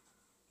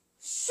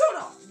 Shut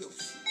up,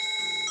 Yoshi!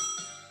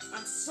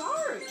 I'm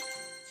sorry!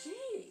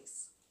 Jeez!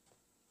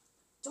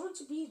 Don't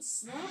you be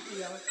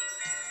snappy,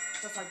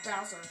 just like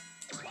Bowser.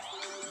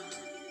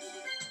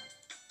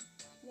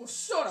 Well,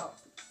 shut up,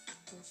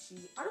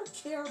 Yoshi. I don't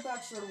care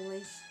about your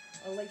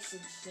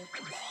relationship.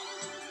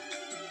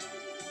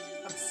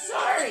 I'm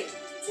sorry!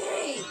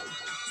 Dang!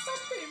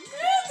 Stop being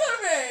mean to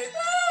me!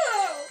 No!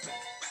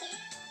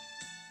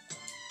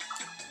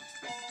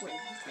 Wait,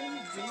 before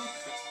you do...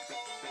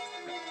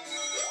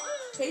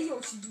 Hey,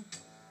 Yoshi, you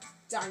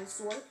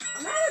dinosaur.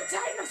 I'm not a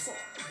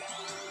dinosaur!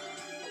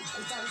 A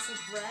dinosaur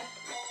brat?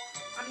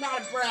 I'm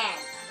not a brat!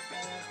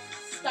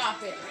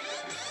 Stop it!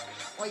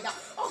 Oh, you got...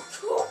 Oh,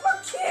 Cooper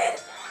Kid!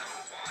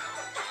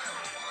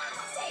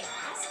 Say,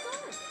 that's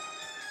good.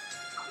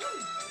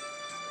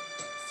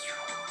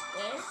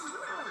 There's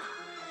no...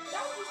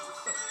 That was the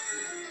thing.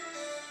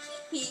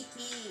 Hee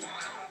hee.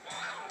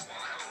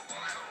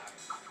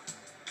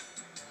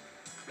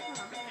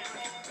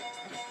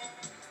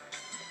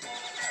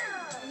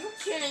 Are you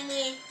kidding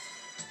me?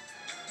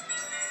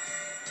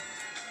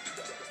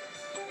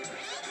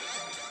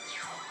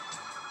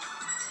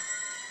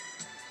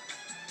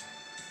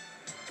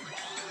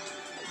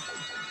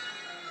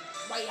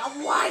 Wait, I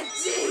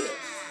want it!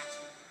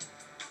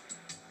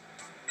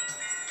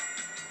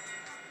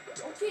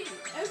 Okay,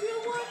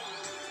 everyone,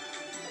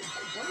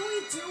 what do we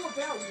do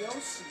about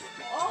Yoshi?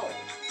 Oh,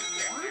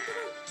 we're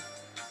gonna...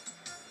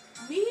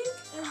 Me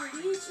and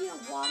Luigi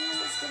and Wario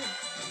is gonna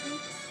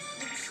beat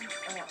Yoshi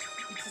up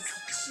because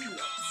he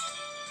cheats.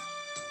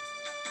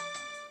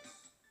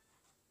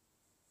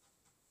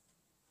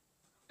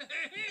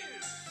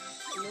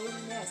 Balloon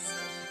nest.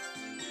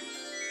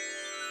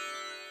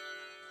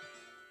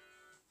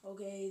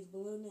 Okay, the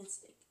balloon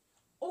nest.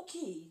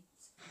 Okay.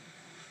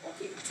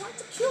 Okay, time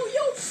to kill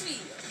Yoshi!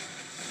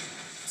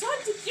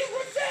 Time to get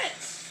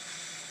revenge!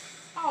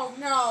 Oh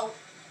no!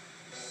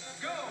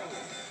 Go!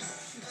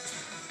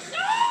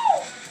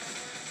 No!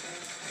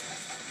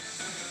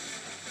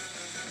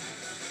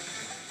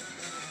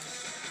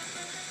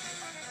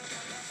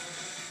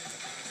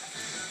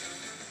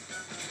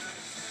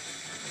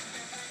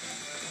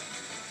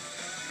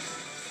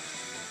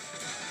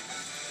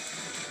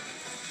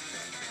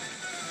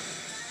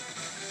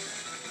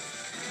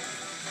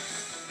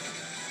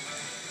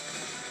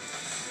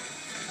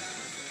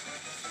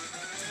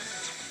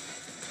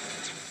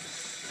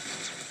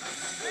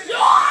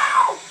 No!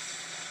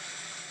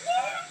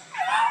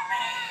 Help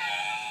me!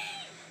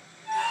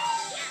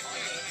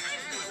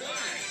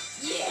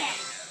 Yeah!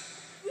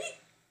 We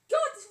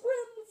got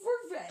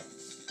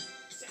revenge!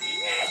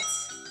 Dang it!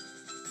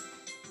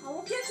 I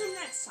will get you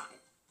next time.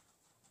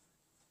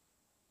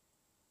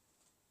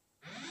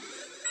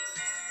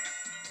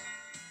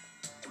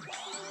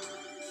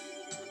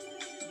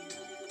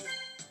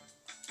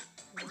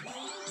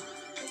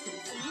 Okay,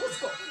 so let's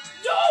go.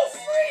 No,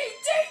 free!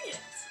 Dang it!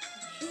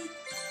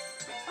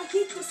 I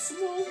hate the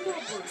small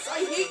numbers. I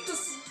hate the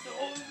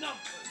small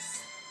numbers.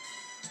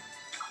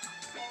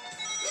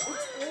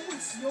 It's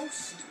always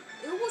Yoshi.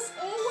 It was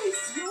always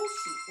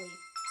Yoshi. Wait,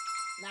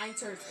 9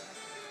 turns left.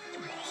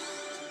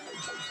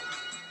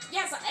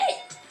 Yes, 8.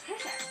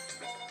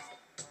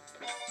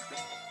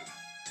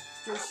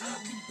 Yoshi,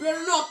 you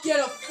better not get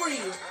a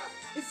free.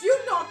 If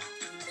you're not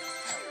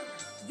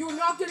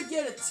gonna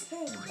get a 10.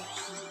 Yoshi.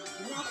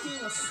 You're not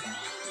getting a...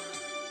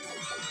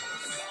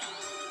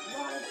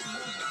 lot of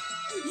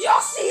money.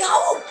 Yoshi, I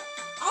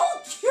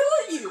will kill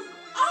you.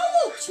 I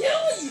will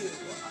kill you.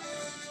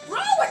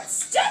 Bro, it's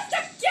just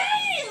a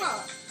game.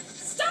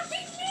 Stop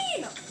being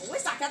mean. At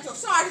least I got your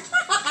side.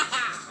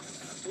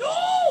 No,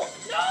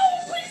 no,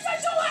 please, I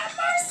don't have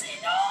mercy.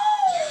 No.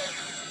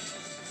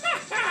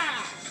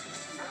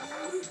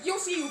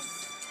 Yoshi, you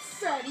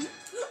fatty.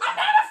 I'm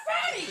not a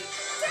fatty.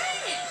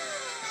 Dang it.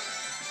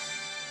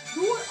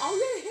 You know what? I'm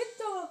gonna hit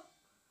the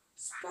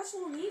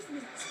special needs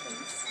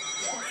space.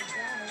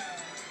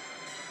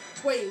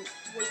 Wait,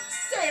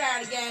 say that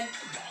again.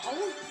 I'm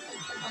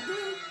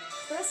gonna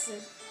press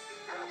it.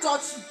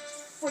 Don't you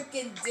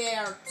freaking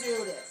dare do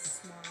this,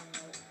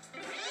 Mario.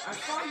 I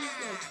thought you were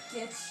gonna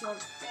get your...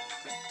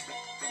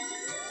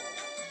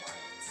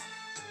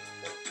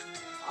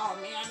 Oh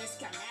man, it's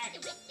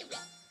connected.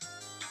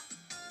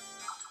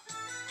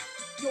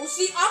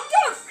 Yoshi, I'm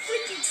gonna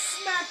freaking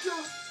snap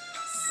your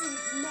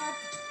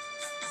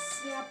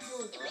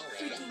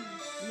freaking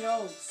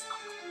nose.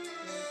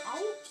 I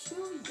will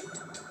kill you.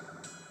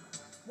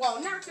 Well,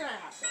 not gonna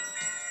happen.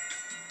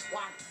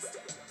 Why?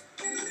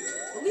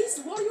 At least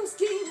Wario's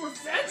getting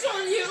revenge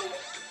on you.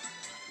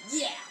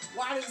 Yeah,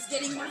 Wario's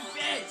getting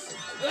revenge.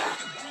 Ugh.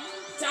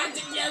 Time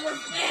to get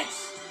revenge.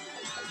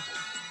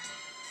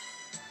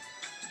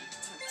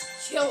 Time to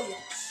kill you.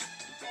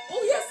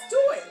 Oh yes,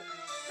 do it.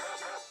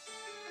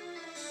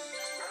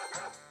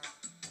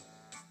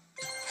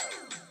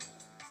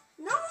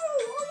 No,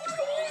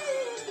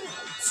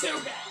 too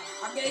bad.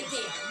 I'm gonna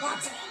get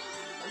lots of.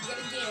 I'm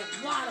gonna get a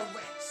lot of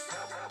rich.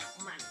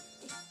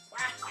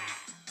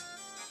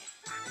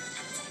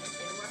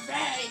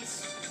 Revenge.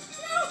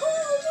 No,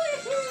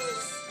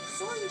 please.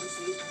 Sorry,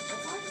 Yoshi.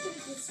 If I'm gonna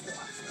get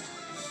squashed now.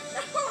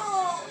 No,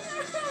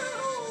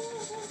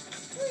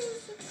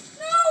 please,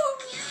 no.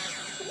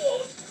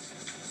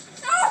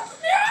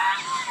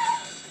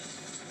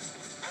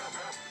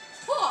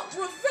 Huh,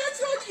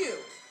 revenge on you.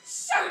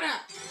 Shut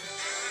up.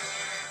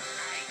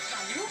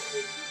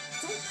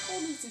 Don't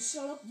tell me to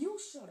shut up. You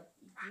shut up.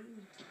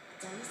 You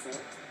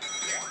dinosaur.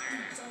 You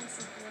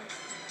dinosaur girl.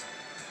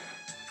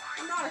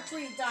 I'm not a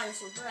green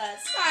dinosaur brat.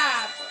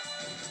 Stop.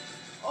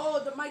 Oh,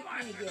 the mic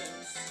mini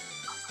games.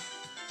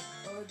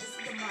 Oh, this is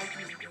the mic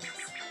mini games.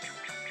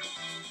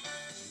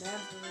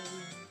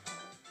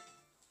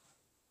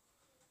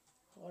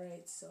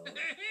 Alright, so.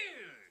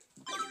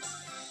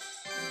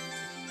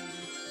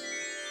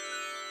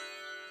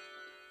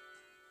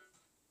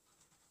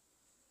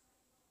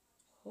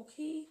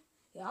 Okay.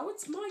 Now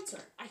it's my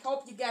turn. I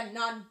hope you get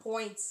 9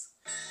 points.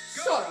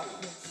 Shut up.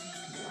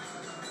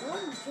 No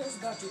one cares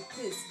about your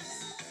business.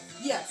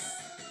 Yes.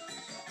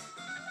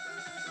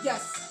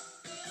 Yes.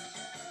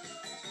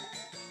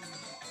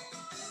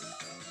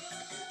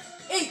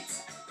 8,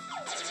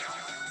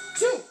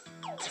 2,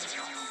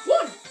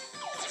 1,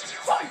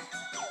 5,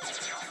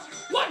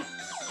 1,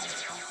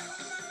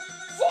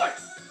 4,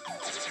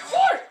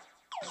 4,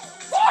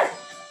 4,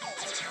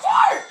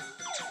 4,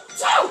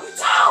 2,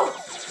 2,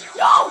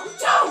 no,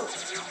 2.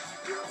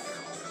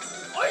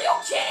 Are you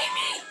kidding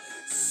me?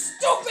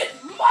 Stupid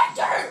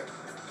mother!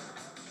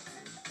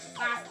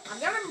 I'm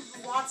gonna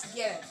want to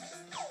get it.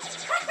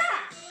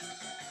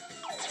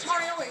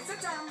 Mario, it's a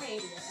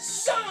Darmania.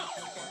 Shut up!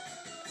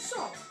 Shut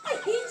up. I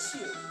hate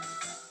you.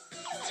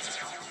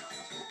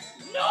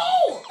 No!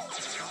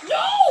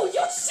 No!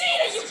 You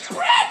cheated, you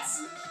brat!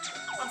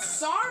 I'm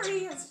sorry.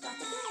 It's not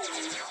the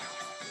game.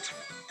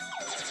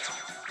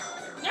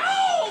 No!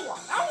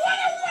 I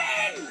wanna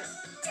win!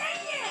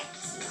 Dang it!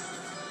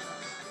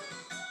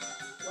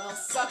 Well,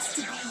 sucks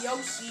to be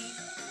Yoshi.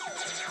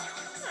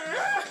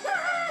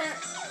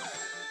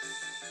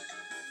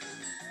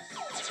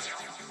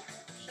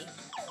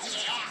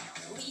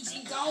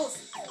 Goes.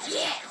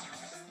 Yeah.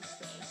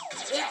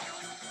 Yeah.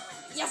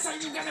 Yes, are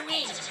you gonna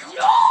win?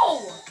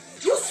 No!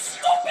 You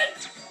stupid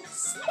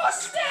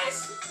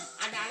mustache!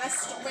 I'm not a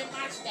stupid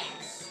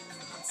mustache.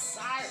 I'm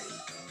sorry.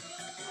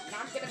 I'm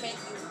not gonna make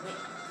you win.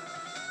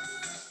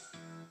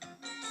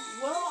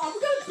 Well, I'm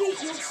gonna beat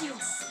Yoshi in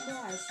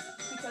Smash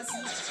because he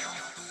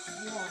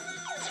won.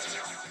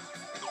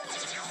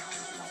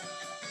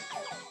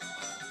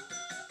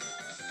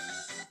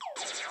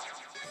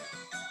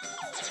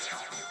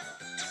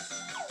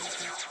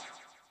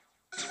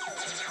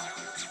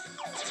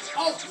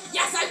 Oh,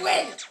 yes, I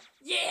win!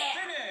 Yeah!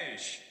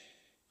 Finish!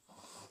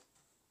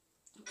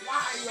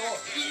 Mario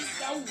is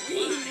the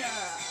winner!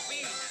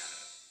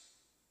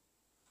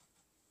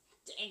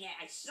 Dang it,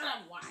 I should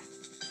have won.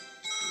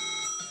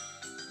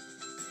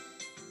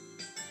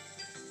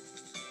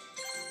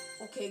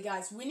 Okay,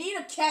 guys, we need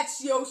to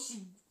catch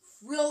Yoshi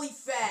really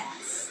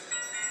fast.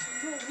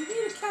 No, we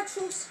need to catch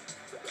Yoshi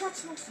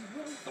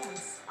really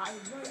fast. I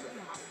right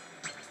now.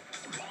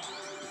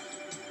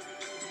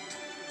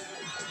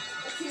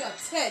 Okay,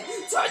 10.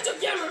 Time to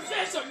get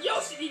revenge on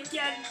Yoshi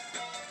again.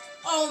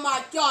 Oh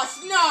my gosh,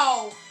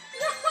 no!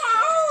 No!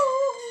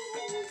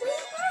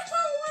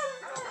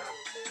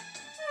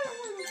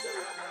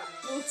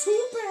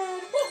 Too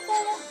bad.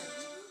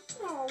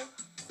 No.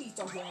 Please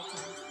don't get it.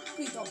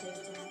 Please don't get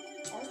it.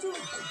 I'll do it.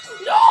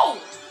 No!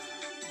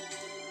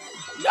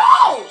 No!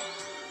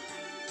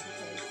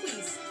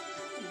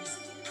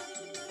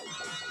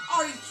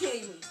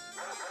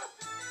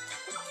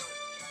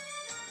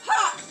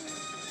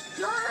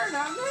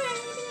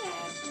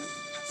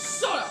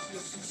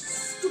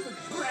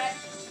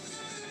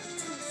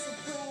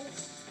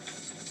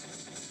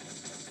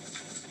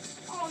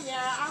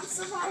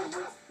 survive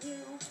with you.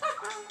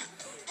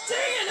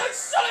 Dang it, I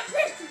should have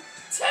picked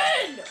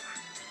 10!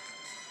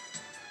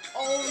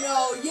 Oh no,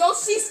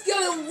 Yoshi's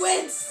gonna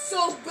win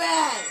so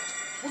bad!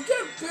 We're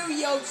gonna boo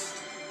Yoshi.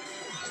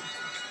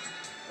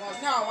 Well,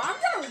 no, I'm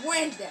gonna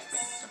win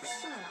this.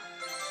 Shut up.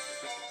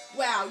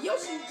 Wow,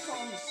 Yoshi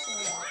told me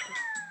shut up.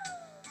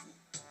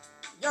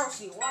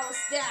 Yoshi, what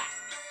was that?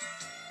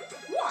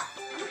 What?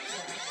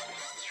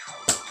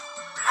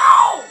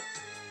 Ow!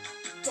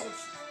 Don't you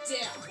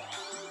dare!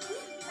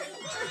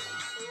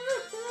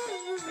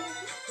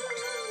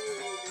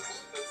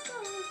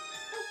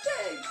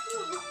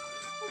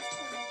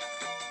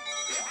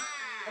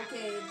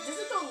 Okay, this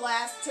is the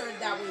last turn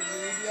that we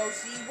need,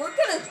 Yoshi. We're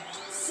gonna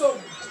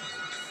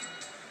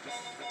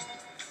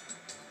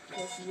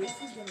Yoshi, if you're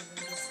gonna win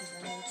this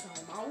one more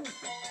time,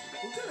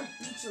 we're gonna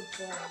beat your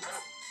butt.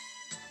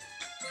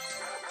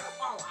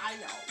 Oh, I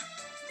know.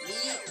 Me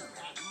and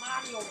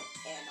Mario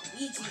and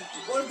Luigi,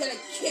 we're gonna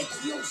kick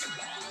Yoshi.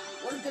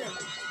 We're gonna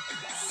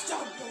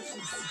stop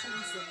Yoshi's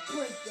streams and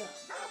break them.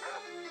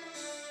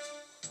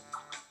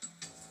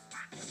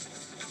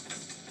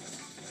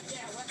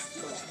 Yeah, let's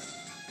do it.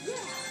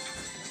 Yeah.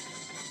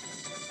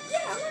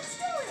 Yeah, let's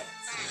do it.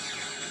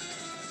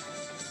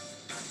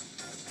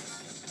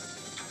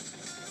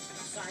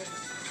 Sorry.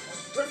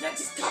 Revenge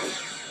is coming.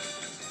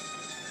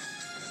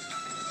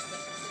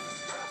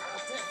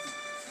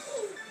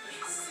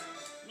 Yes.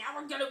 Now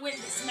we're gonna win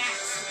this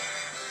match.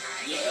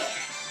 Yeah.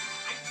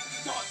 I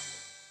thought.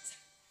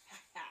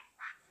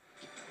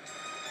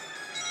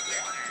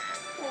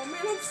 Oh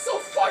man, I'm so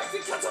fucked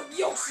because of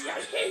Yoshi.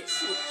 I hate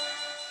you.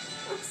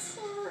 I'm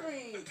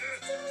sorry.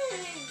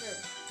 Dang.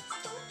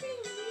 Stop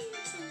being mean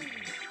to me.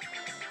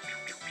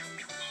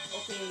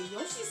 Okay,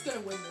 Yoshi's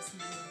gonna win this game.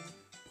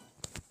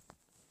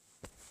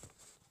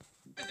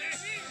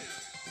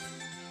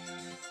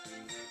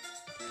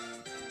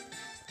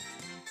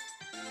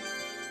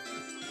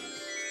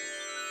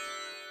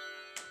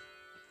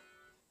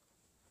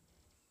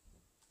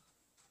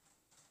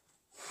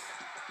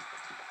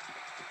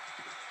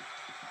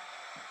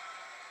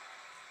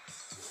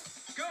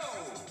 Go!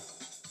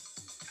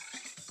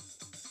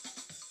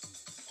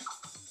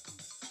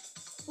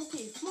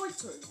 Okay, it's my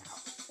turn now.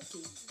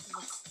 Okay,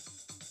 let's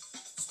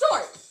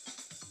start!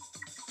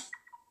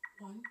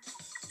 1,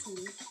 2,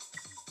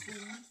 3,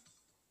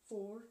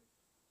 4,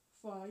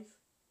 5,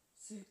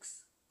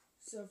 6,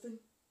 7,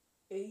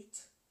 8,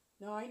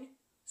 9.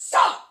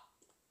 Stop!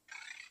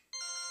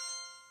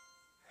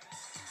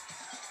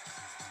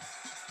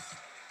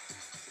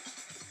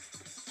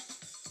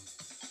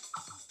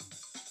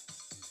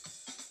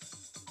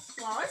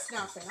 Well, it's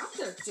nothing. I'm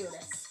gonna do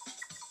this.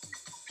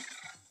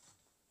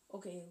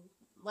 Okay,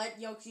 let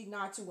Yoshi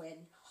not to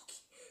win.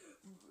 Okay.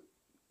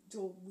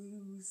 Don't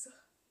lose.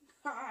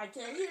 I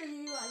can't hear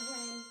you. I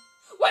win.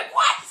 Wait,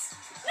 what?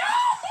 No!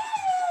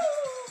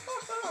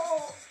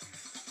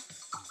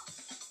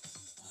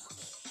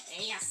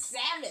 Okay, a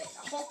 7.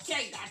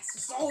 Okay, that's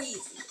so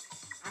easy.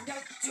 I'm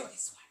gonna do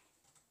this one.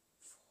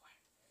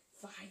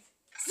 4, 5,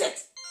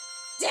 6.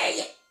 Dang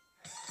it!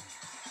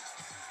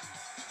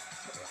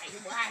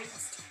 Right.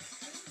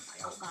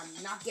 I hope I'm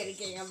not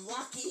getting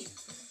unlucky.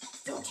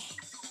 Okay.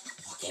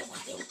 Okay, why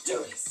don't you do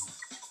this?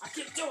 I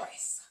can do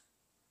this.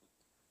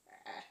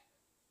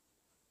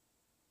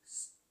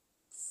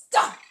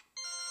 Stop!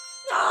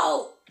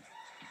 No!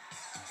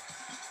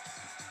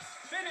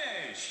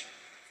 Finish!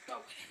 Go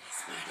win this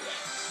one.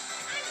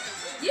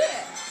 Yeah,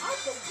 I'm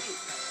the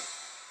winner.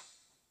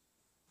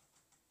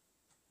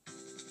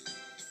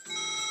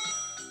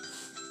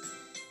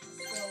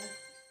 So,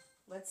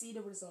 let's see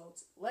the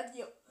results.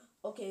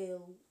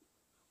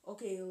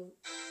 Okay,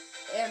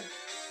 and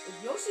if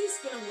Yoshi's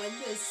gonna win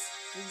this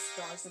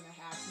 3.5 stars,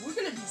 we're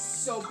gonna be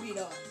so beat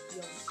up,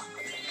 Yoshi.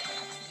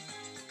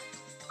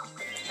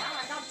 Wow,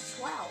 I got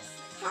 12.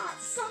 Ha,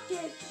 suck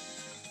it,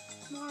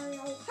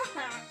 Mario.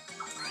 Haha.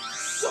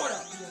 Shut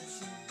up,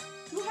 Yoshi.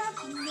 You have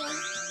no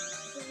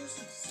brothers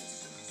and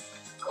sisters.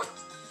 What?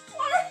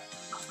 What?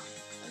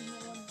 I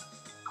know.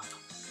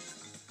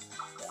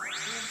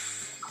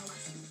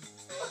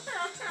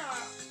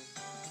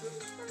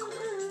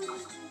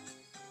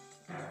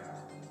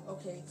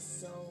 Okay,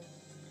 so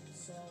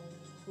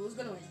who's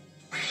gonna win?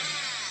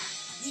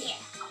 Yeah,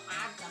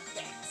 I'm the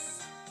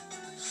best.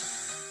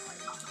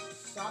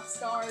 Shot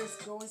stars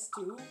goes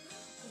to. Oh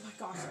my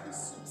gosh, I'm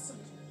so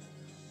excited.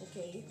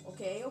 Okay.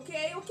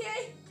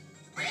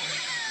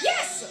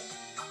 Yes!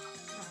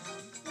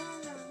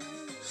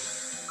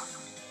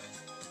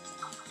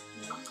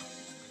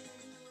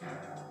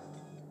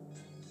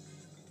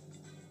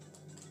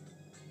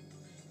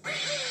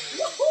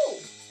 Woohoo!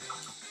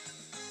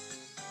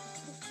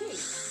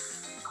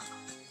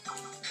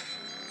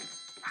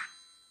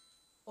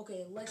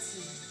 Okay, let's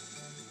see.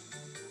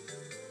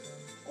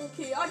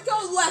 Okay, I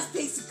got last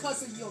basic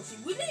because of Yoshi.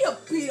 We need a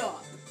beat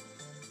up.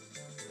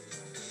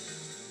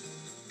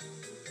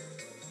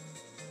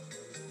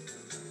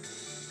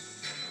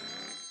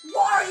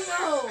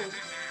 Wario!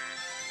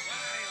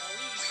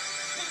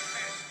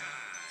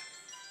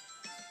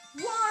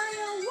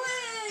 Wario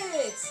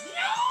wins!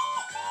 No!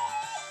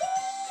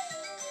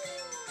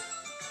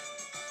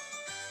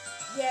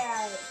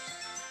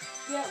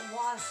 Get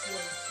lost,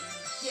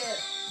 Yoshi. Get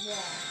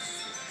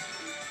lost.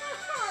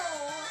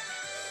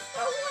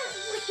 I want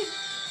win.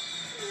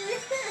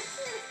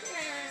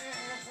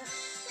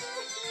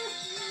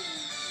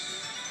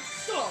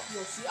 Stop,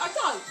 Yoshi. I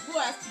got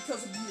last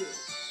because of you.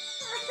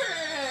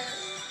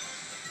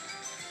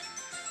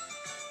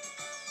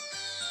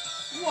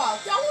 Wow,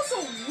 that was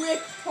a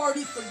rigged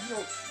party for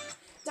Yoshi.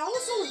 That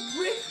was a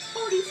rigged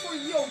party for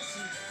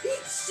Yoshi. He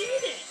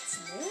cheated,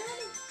 man.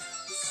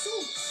 He's so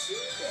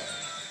cheated.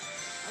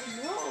 I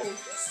know.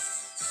 He's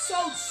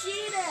so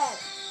cheated.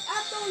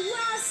 At the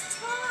last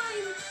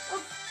time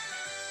of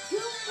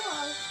Goomba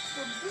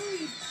for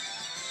Booty.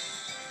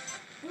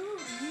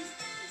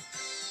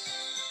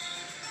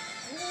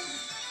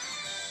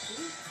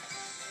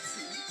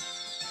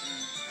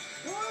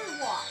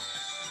 Boardwalk.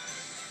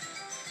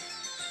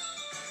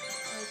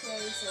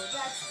 Okay, so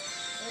that's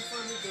it for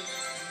the video.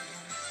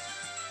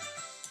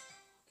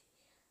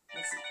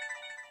 Let's see.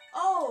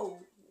 Oh,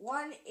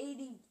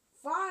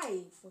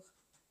 185.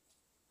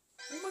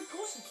 Oh my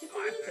gosh, I can't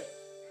believe it.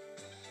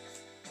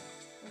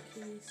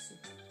 Okay, so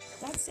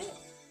that's it.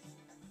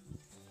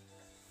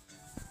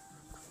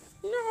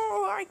 No,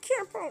 I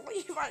can't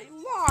believe I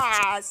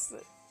lost.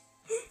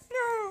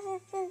 No.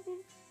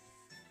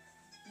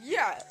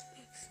 Yeah,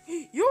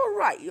 you're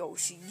right,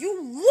 Yoshi.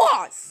 You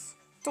lost.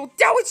 So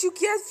that's what you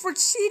get for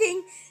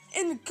cheating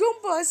in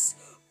Goomba's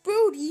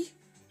Booty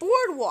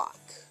Boardwalk.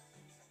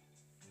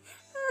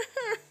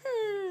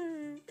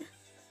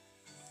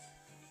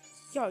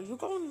 Yo,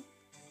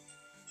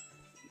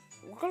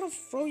 we're gonna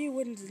throw you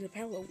into the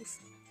pillows.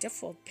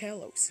 Default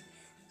pillows.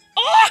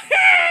 Oh!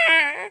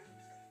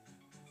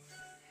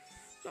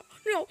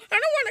 No, I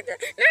don't wanna get,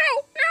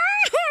 no!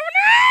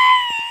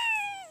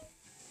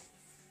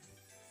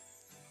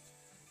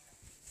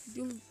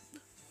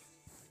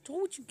 That's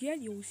what you get,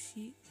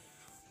 Yoshi.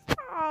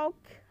 Oh,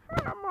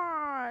 come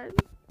on.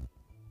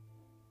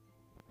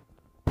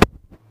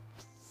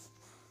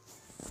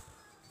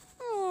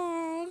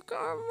 Oh,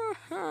 come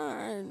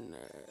on.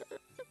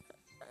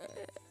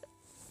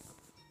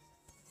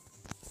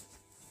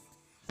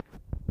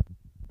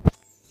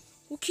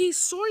 Okay,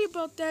 sorry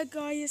about that,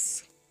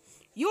 guys.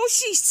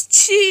 Yoshi's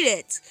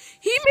cheated.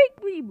 He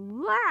made me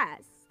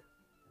last.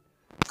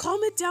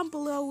 Comment down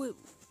below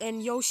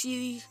and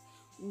Yoshi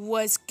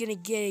was gonna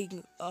get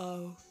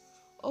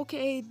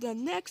okay, the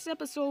next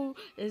episode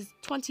is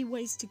 20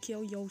 ways to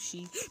kill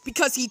Yoshi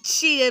because he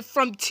cheated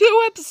from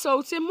 2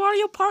 episodes in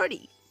Mario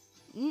Party.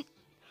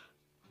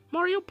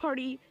 Mario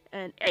Party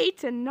and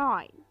 8 and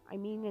 9. I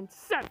mean in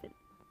 7.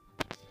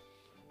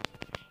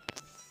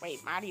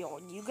 Wait, Mario,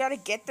 you gotta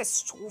get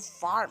this too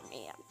far,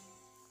 man.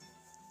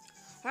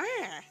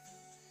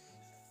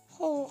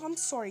 Oh, I'm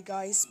sorry,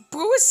 guys.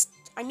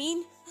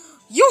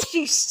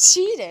 Yoshi's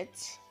cheated.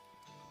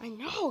 I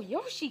know,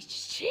 Yoshi's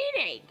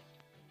cheating.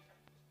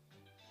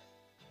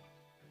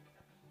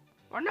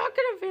 We're not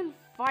gonna even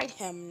fight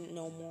him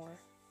no more.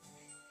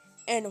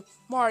 In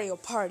Mario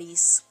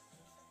parties.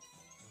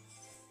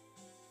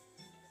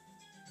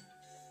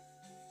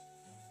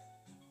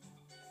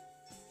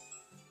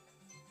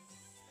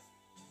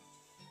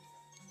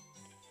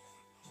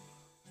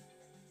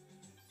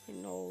 I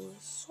know,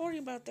 sorry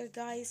about that,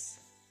 guys.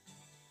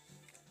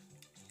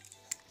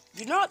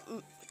 You're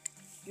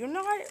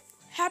not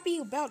happy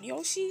about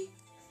Yoshi?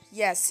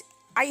 Yes,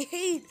 I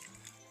hate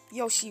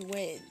Yoshi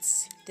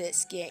wins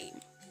this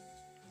game.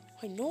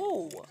 I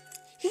know.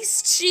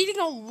 He's cheating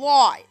a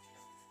lot.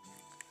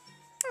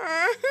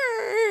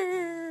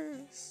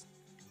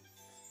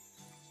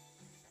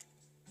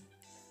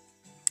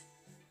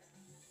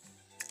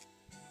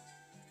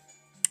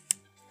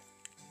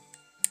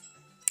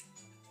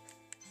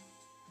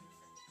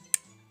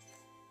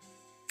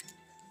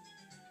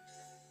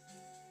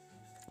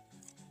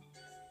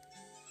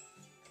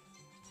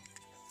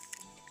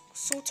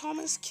 So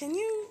Thomas, can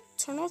you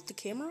turn off the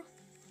camera?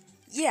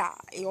 Yeah,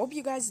 I hope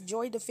you guys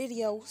enjoyed the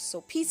video,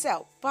 so peace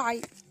out.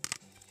 Bye.